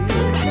 days.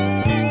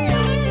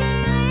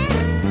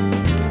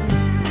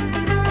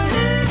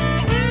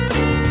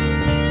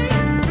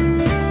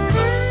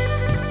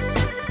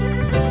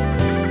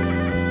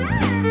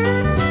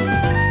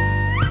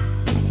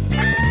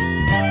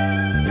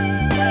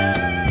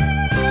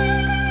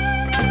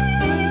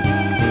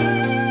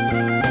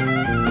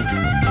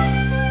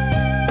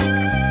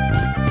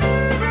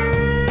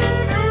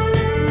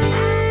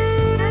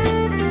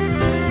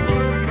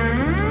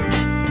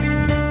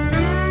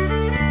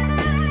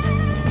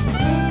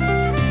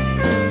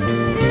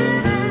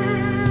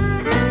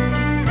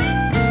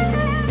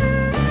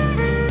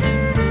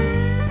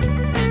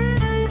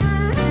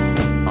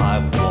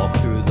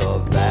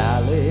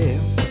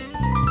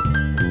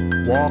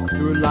 Walk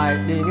through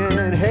lightning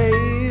and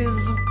haze,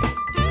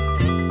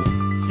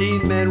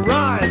 seen men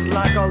rise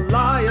like a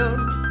lion,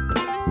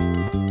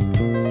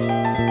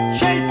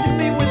 chasing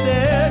me with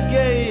their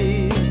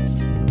gaze.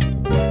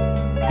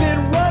 Been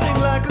running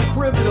like a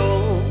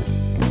criminal,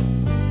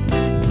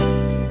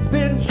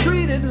 been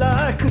treated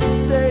like a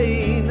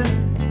stain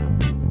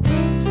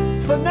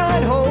for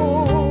 9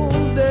 whole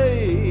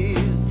days.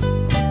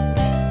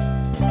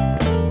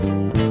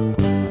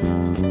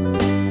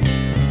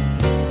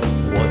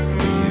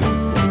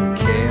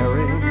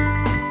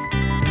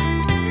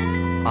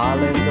 I'll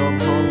end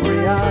up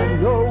hungry, I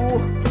know.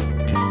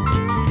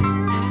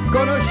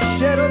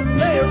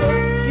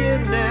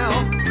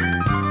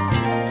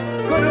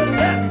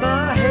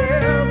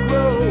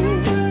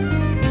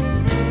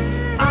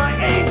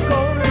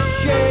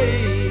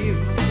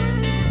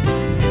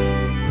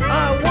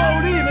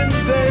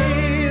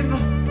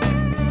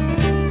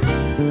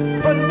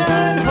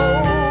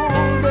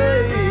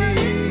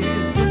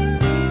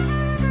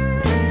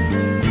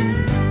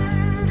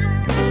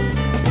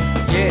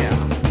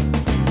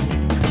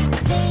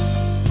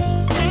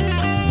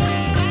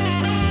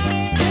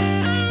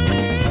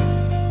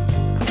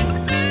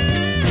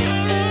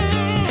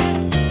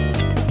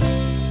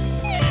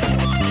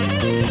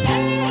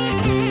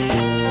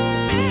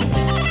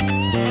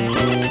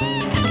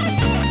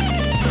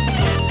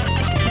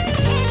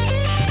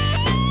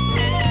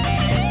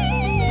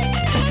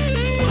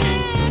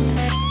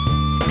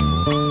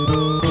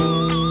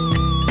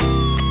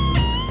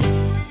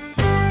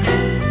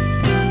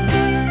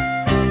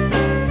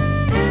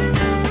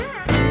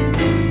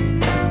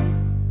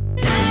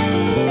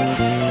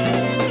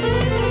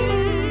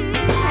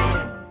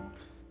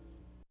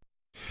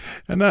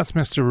 And that's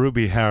Mr.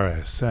 Ruby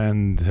Harris,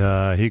 and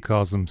he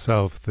calls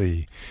himself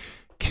the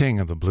king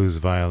of the blues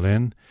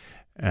violin,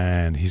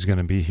 and he's going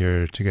to be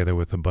here together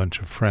with a bunch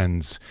of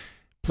friends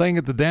playing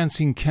at the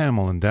Dancing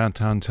Camel in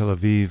downtown Tel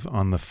Aviv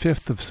on the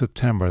 5th of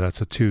September.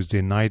 That's a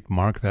Tuesday night.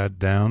 Mark that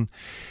down.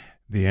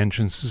 The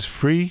entrance is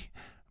free,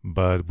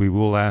 but we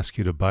will ask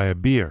you to buy a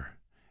beer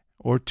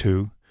or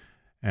two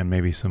and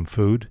maybe some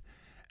food,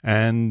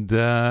 and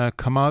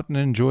come out and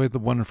enjoy the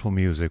wonderful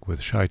music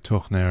with Shai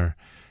Tuchner,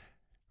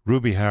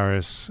 Ruby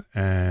Harris,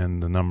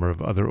 and a number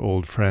of other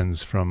old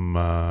friends from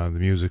the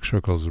music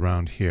circles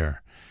around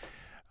here.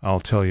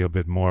 I'll tell you a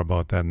bit more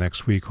about that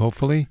next week,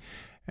 hopefully,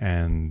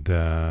 and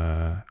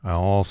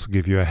I'll also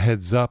give you a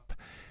heads up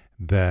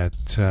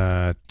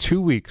that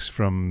 2 weeks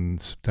from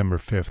September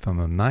 5th, on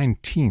the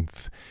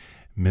 19th,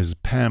 Ms.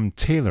 Pam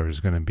Taylor is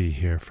going to be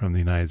here from the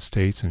United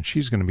States, and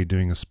she's going to be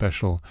doing a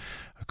special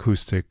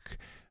acoustic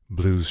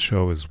blues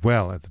show as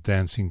well at the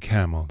Dancing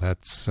Camel.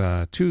 That's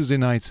Tuesday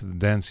nights at the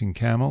Dancing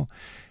Camel.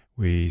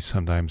 We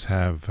sometimes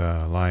have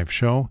a live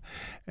show,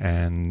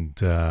 and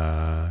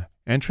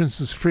entrance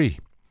is free.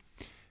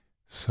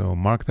 So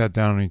mark that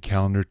down on your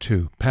calendar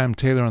too. Pam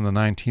Taylor on the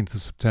 19th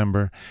of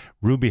September,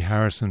 Ruby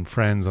Harris and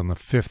Friends on the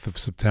 5th of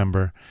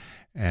September,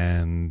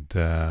 and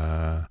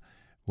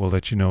we'll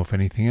let you know if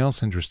anything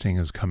else interesting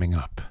is coming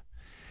up.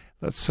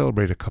 Let's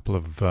celebrate a couple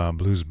of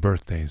blues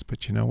birthdays,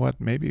 but you know what?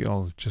 Maybe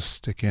I'll just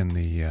stick in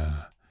the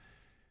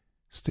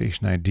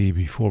station ID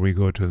before we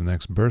go to the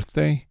next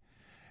birthday.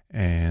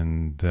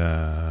 And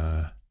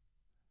how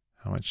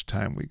much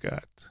time we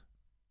got?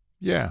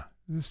 Yeah,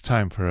 it's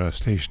time for a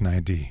station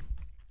ID.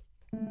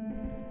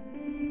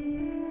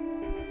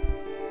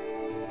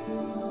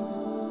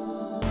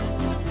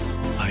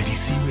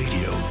 IDC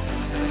Radio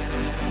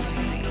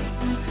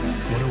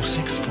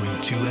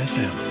 106.2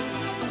 FM.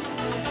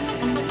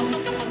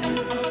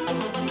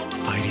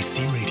 IDC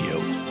Radio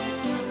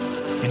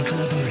in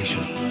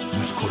collaboration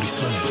with Kol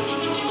Israel.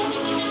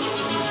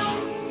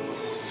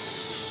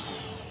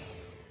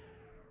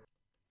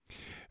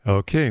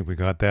 Okay, we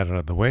got that out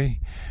of the way.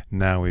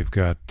 Now we've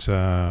got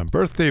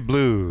birthday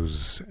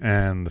blues,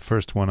 and the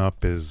first one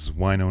up is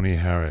Wynoni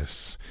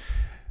Harris.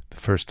 The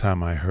first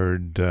time I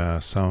heard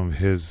some of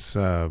his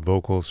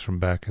vocals from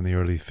back in the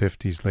early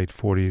 50s, late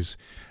 40s,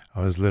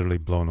 I was literally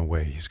blown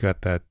away. He's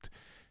got that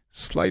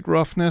slight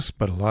roughness,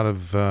 but a lot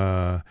of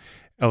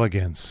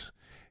elegance.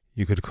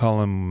 You could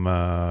call him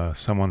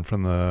someone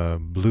from the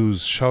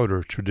blues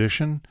shouter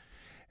tradition.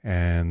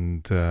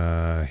 And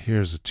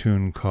here's a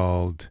tune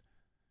called...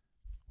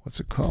 What's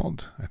it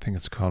called? I think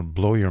it's called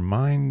Blow Your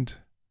Mind.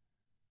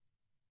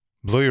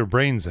 Blow Your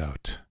Brains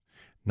Out.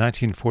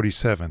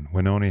 1947.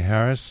 Wynoni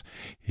Harris.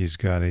 He's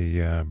got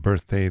a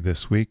birthday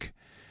this week.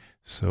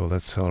 So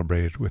let's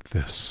celebrate it with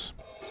this.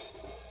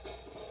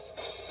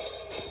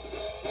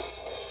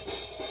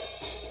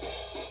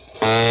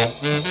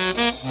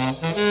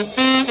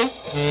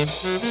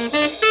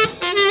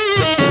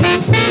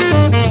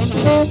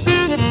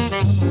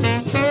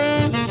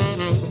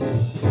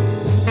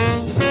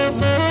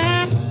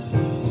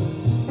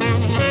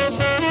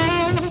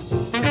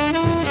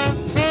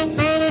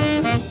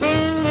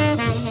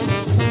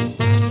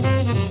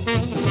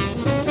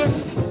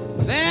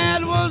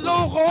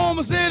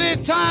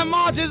 City time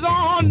marches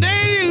on,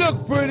 they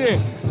look pretty.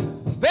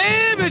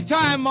 Baby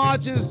time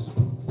marches,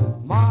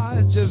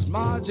 marches,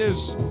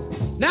 marches.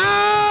 Now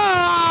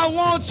I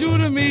want you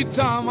to meet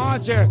Tom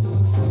Archer.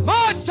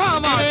 March,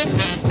 Tom Archer.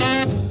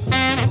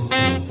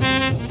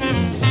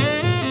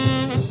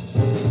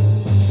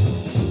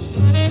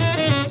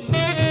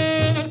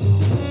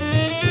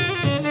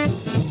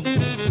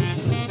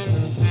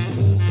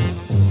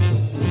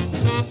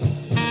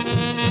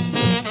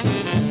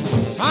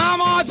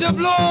 Tom Archer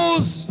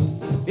blows.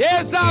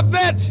 Yes, I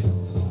bet.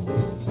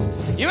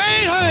 You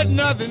ain't heard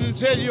nothing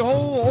until you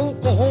home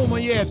Oklahoma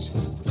yet.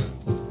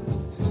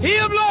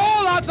 He'll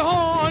blow lots of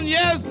horn.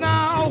 Yes,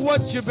 now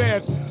what you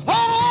bet?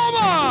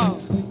 Oklahoma!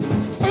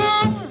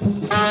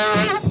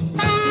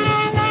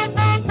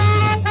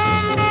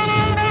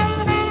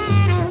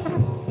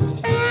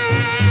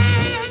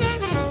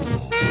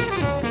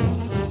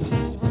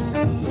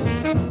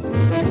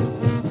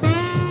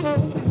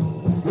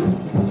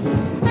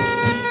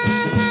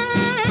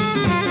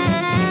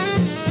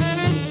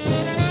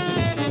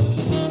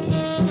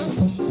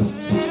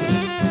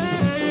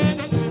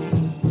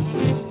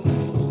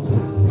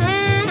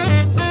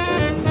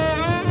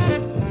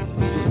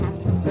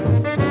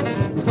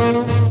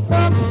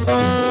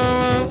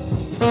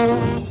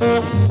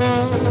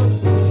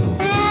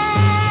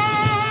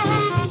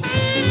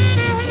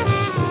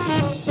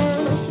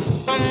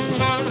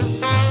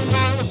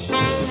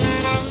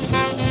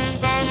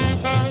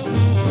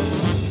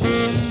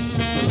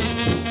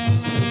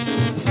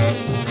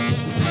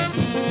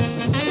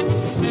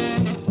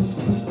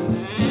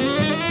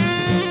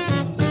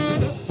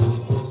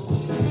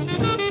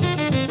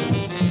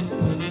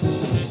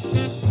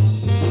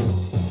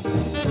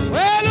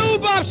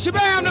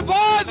 Shabam, the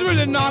boys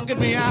really knocking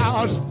me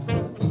out.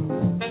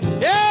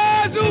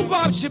 Yeah, zoop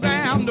up,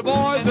 shabam, the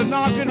boys are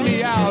knocking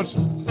me out.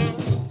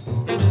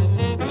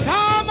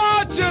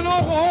 Cats in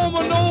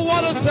Oklahoma know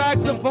what a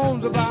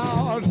saxophone's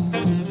about.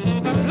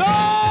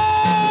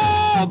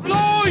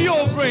 Blow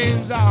your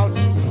brains out.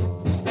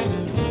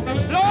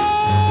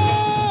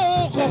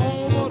 Blow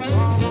Oklahoma,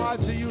 Tom, I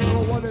see you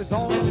know what it's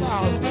all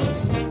about.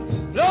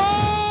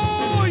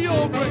 Blow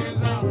your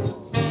brains out.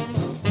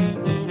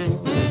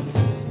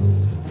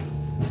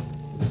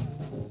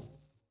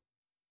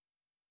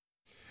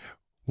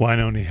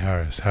 Wynoni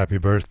Harris, happy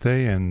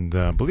birthday. And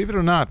believe it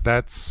or not,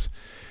 that's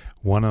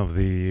one of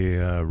the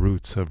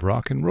roots of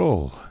rock and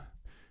roll.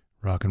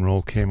 Rock and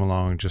roll came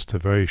along just a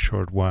very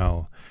short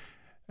while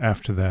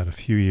after that, a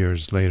few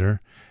years later,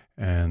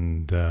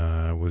 and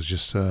was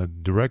just a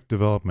direct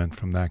development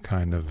from that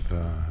kind of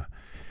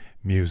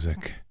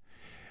music.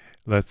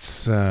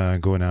 Let's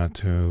go now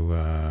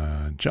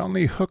to John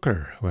Lee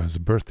Hooker, who has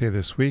a birthday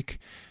this week,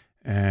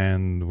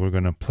 and we're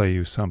going to play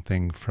you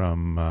something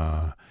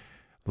from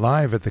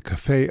Live at the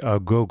Café Au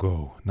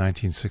Go-Go,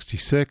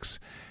 1966.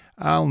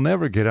 I'll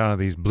never get out of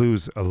these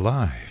blues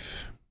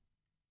alive.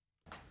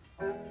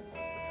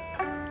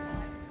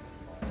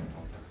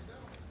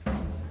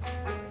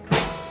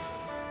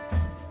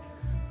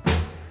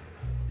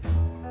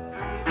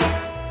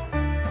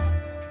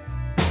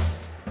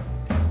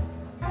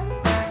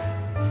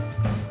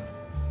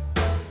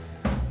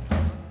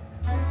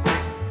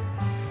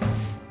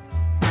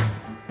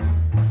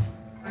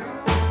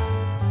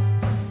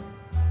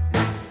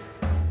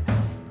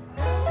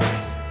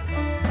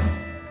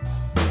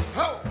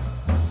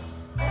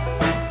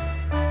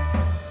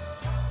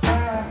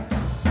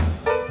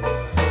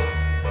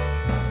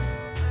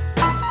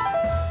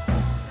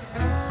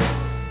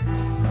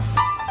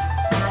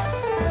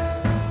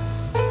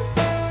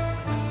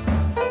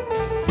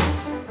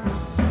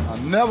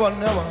 Never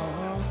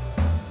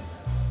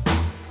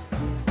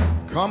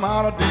come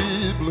out of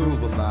these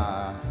blues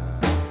alive.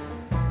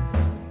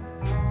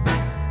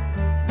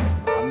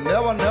 I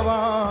never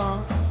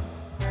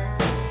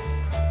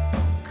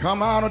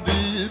come out of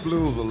these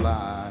blues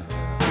alive.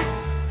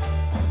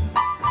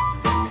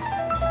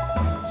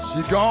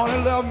 She gonna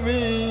love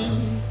me,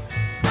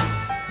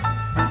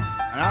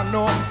 and I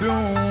know I'm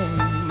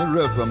doomed the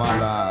rest of my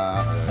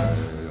life.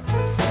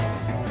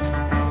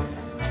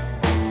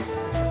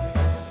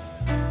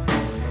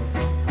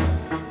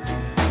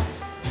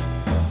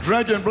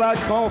 Drinking black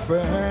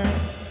coffee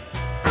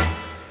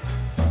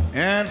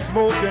and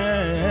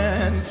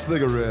smoking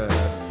cigarettes.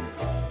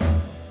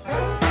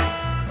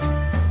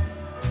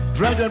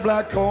 Drinking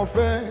black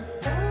coffee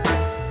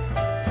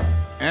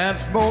and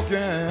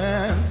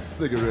smoking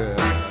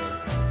cigarettes.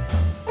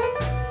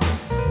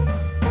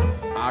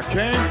 I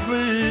can't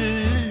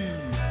sleep.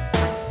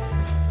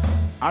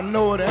 I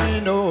know it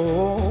ain't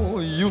no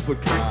use of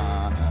crying.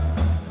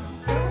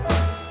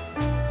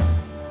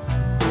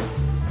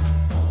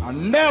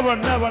 Never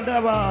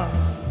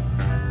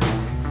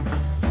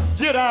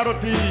get out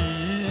of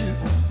these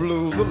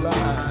blues alive.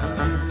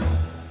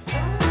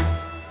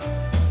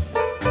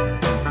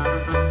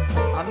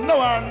 I know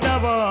I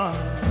never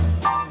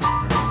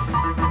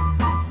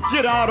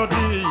get out of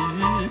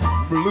these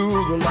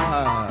blues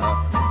alive.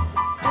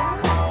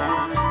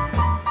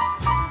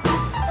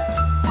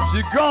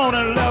 She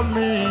gonna love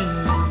me.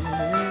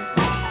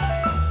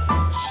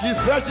 She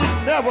said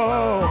she'd never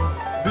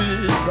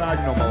be back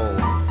no more.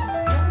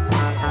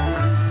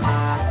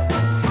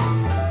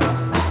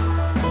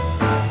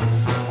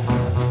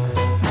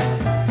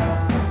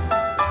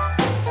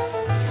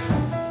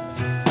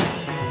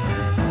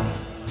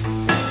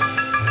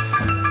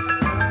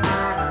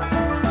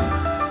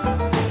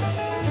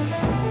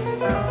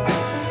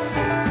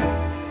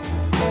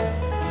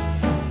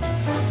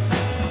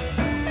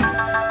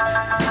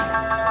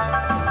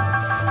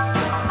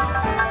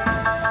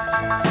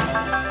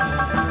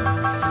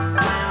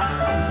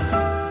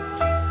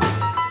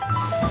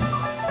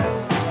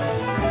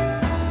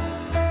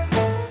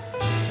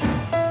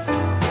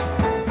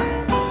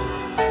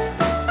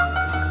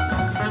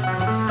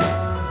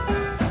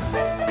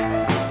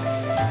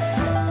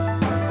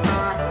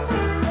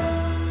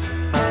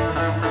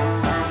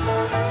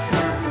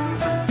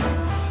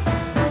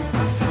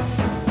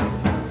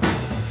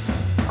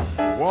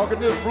 Walking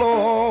this floor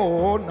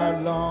all night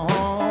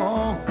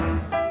long,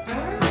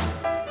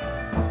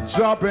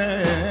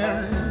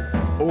 jumping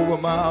over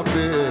my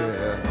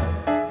bed.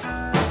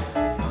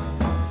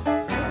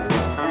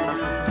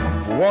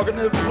 Walking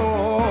this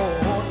floor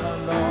all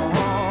night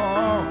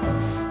long,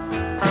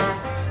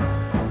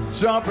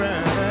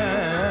 jumping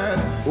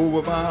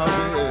over my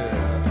bed.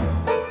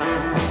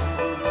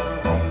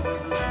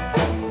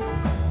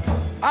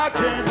 I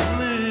can't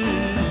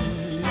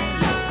sleep,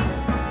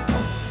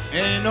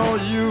 ain't no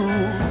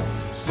use.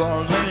 So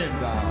laying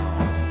down.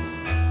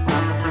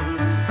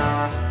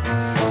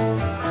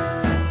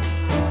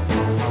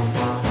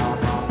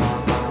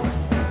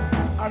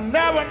 I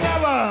never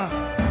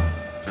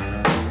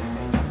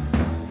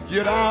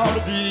get out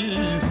of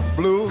these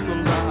blues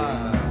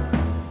alive.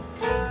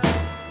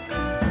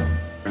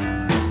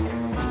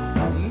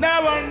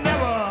 Never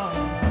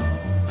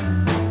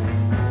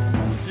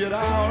get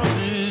out of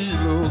these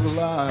blues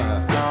alive.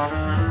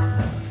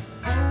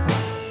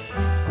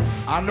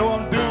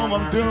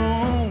 I'm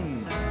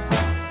doomed.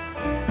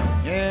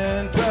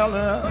 And tell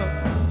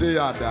her day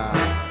I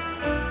die.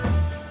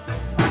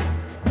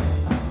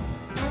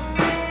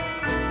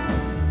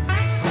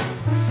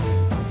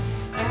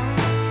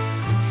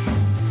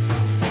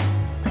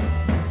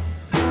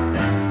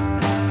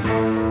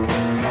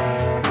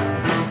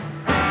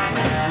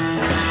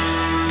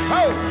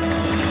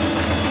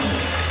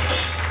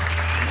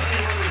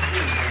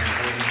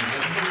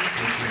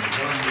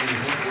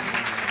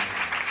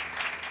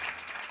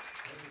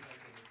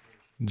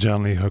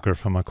 John Lee Hooker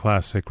from a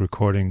classic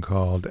recording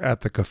called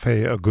At the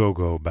Cafe A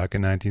Go-Go back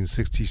in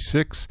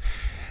 1966.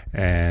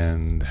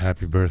 And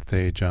happy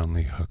birthday, John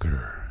Lee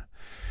Hooker.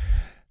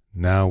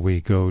 Now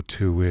we go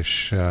to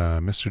wish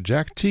Mr.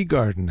 Jack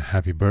Teagarden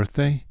happy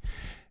birthday.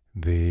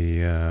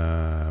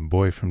 The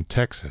boy from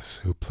Texas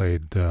who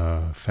played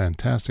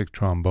fantastic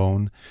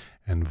trombone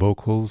and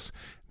vocals.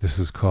 This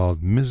is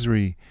called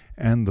Misery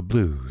and the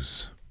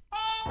Blues.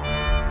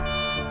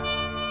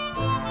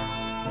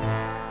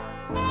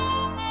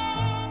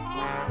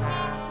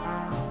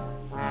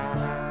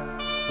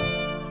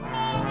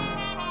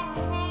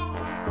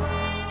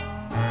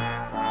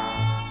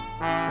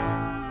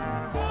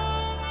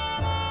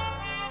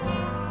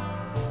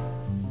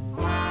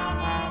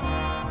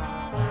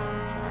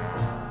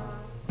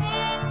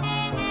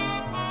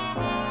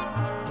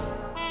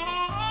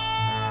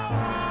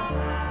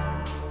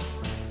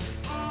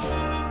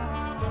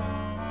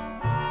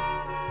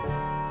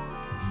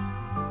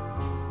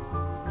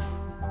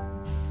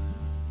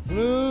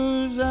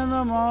 Blues in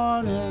the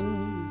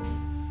morning,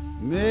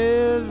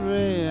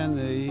 misery in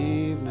the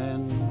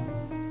evening.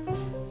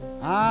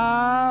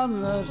 I'm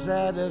the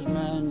saddest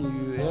man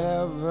you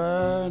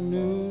ever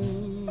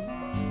knew.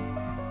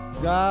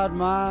 Got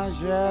my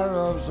share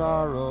of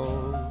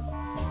sorrow,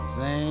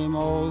 same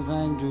old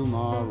thing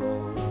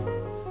tomorrow.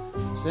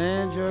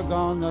 Since you're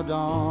gone, the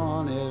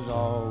dawn is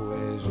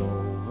always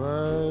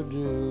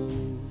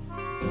overdue.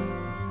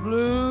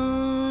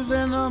 Blues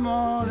in the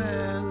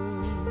morning,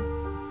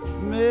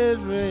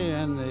 misery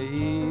in the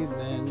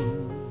evening,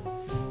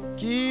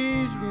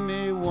 keeps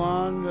me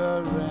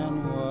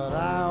wondering what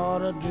I ought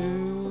to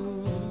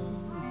do.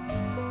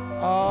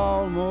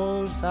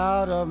 Almost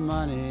out of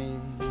money,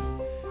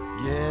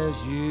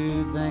 guess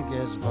you think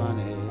it's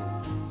funny,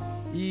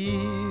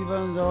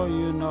 even though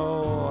you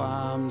know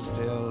I'm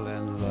still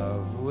in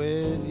love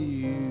with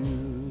you.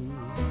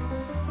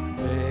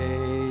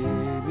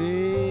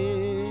 Baby,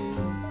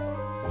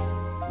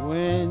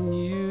 when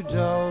you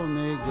told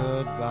me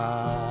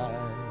goodbye,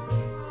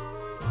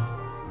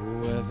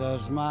 with a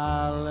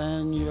smile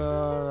in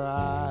your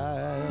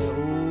eye,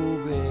 oh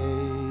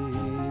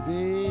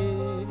baby,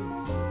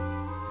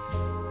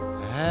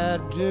 I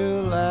had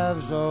to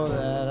laugh so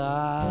that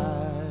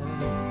I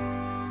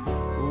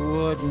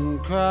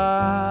wouldn't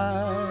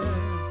cry.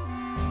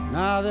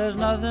 Now there's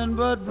nothing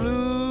but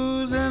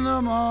blues in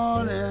the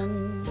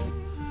morning,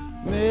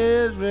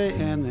 misery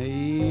in the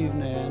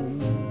evening.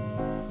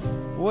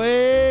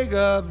 Wake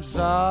up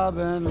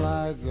sobbing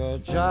like a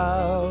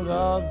child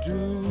of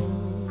two.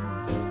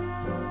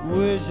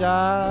 Wish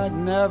I'd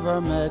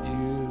never met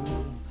you,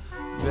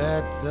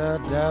 bet the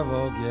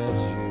devil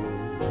gets you.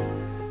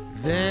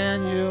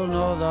 Then you'll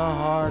know the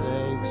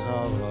heartaches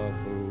of a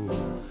fool,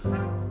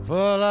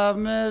 full of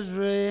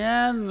misery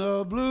and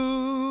the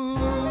blues.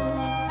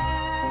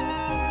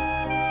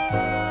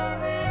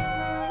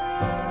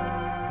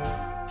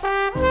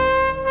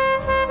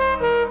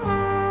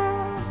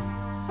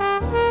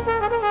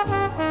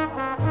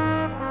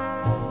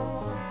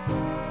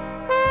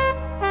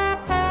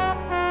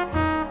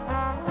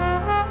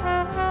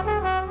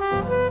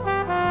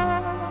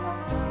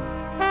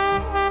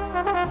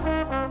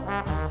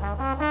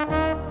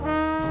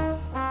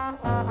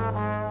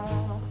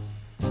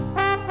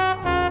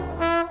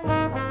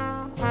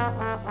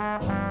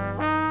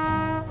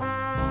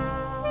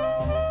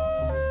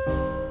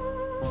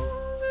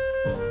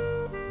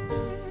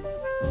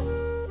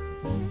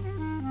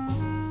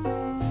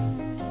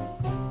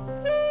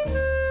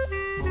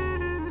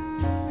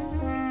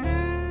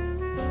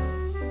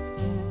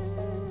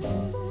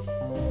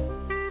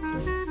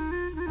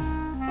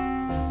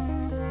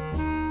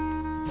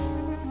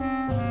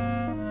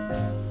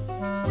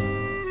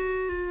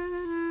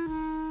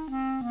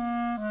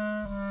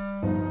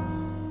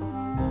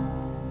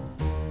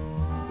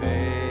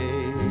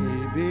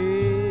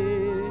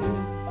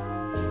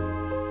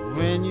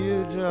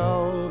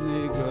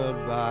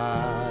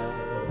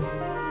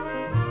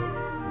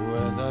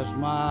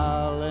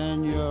 Smile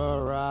in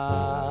your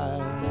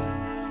eye,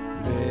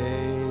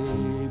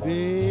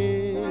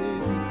 baby.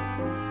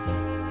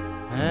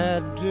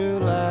 Had to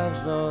laugh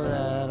so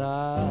that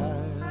I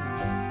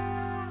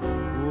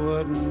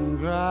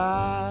wouldn't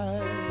cry.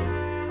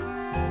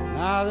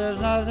 Now there's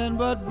nothing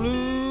but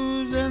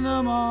blues in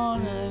the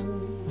morning,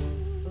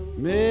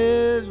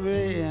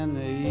 misery in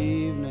the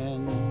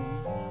evening.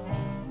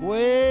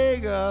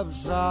 Wake up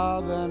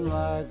sobbing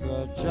like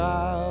a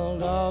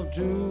child of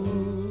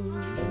two.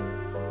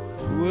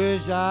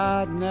 Wish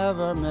I'd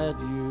never met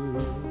you,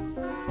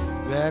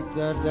 bet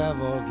the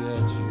devil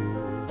gets you.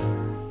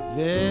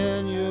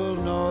 then you'll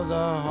know the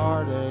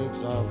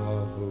heartaches of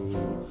a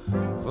fool,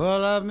 full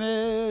of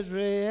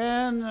misery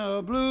and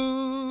the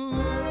blues.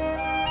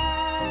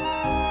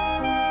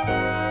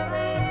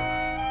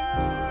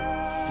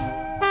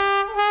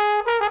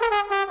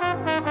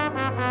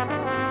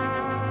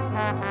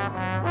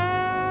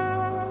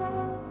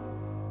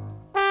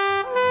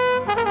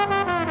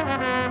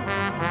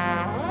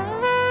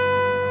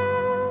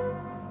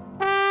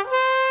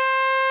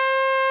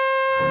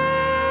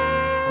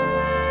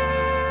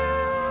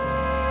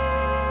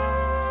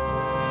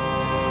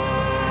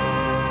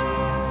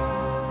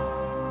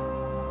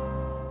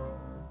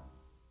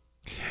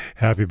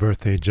 Happy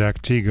birthday,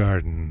 Jack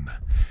Teagarden.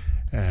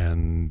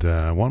 And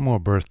one more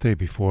birthday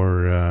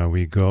before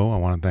we go. I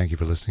want to thank you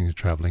for listening to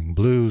Traveling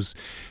Blues.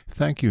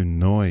 Thank you,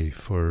 Noy,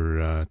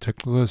 for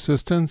technical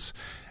assistance.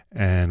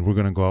 And we're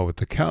going to go out with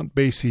the Count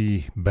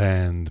Basie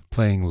Band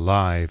playing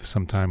live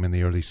sometime in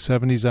the early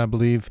 70s, I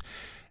believe.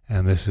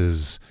 And this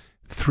is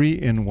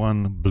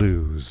 3-in-1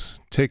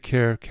 Blues. Take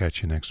care.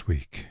 Catch you next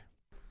week.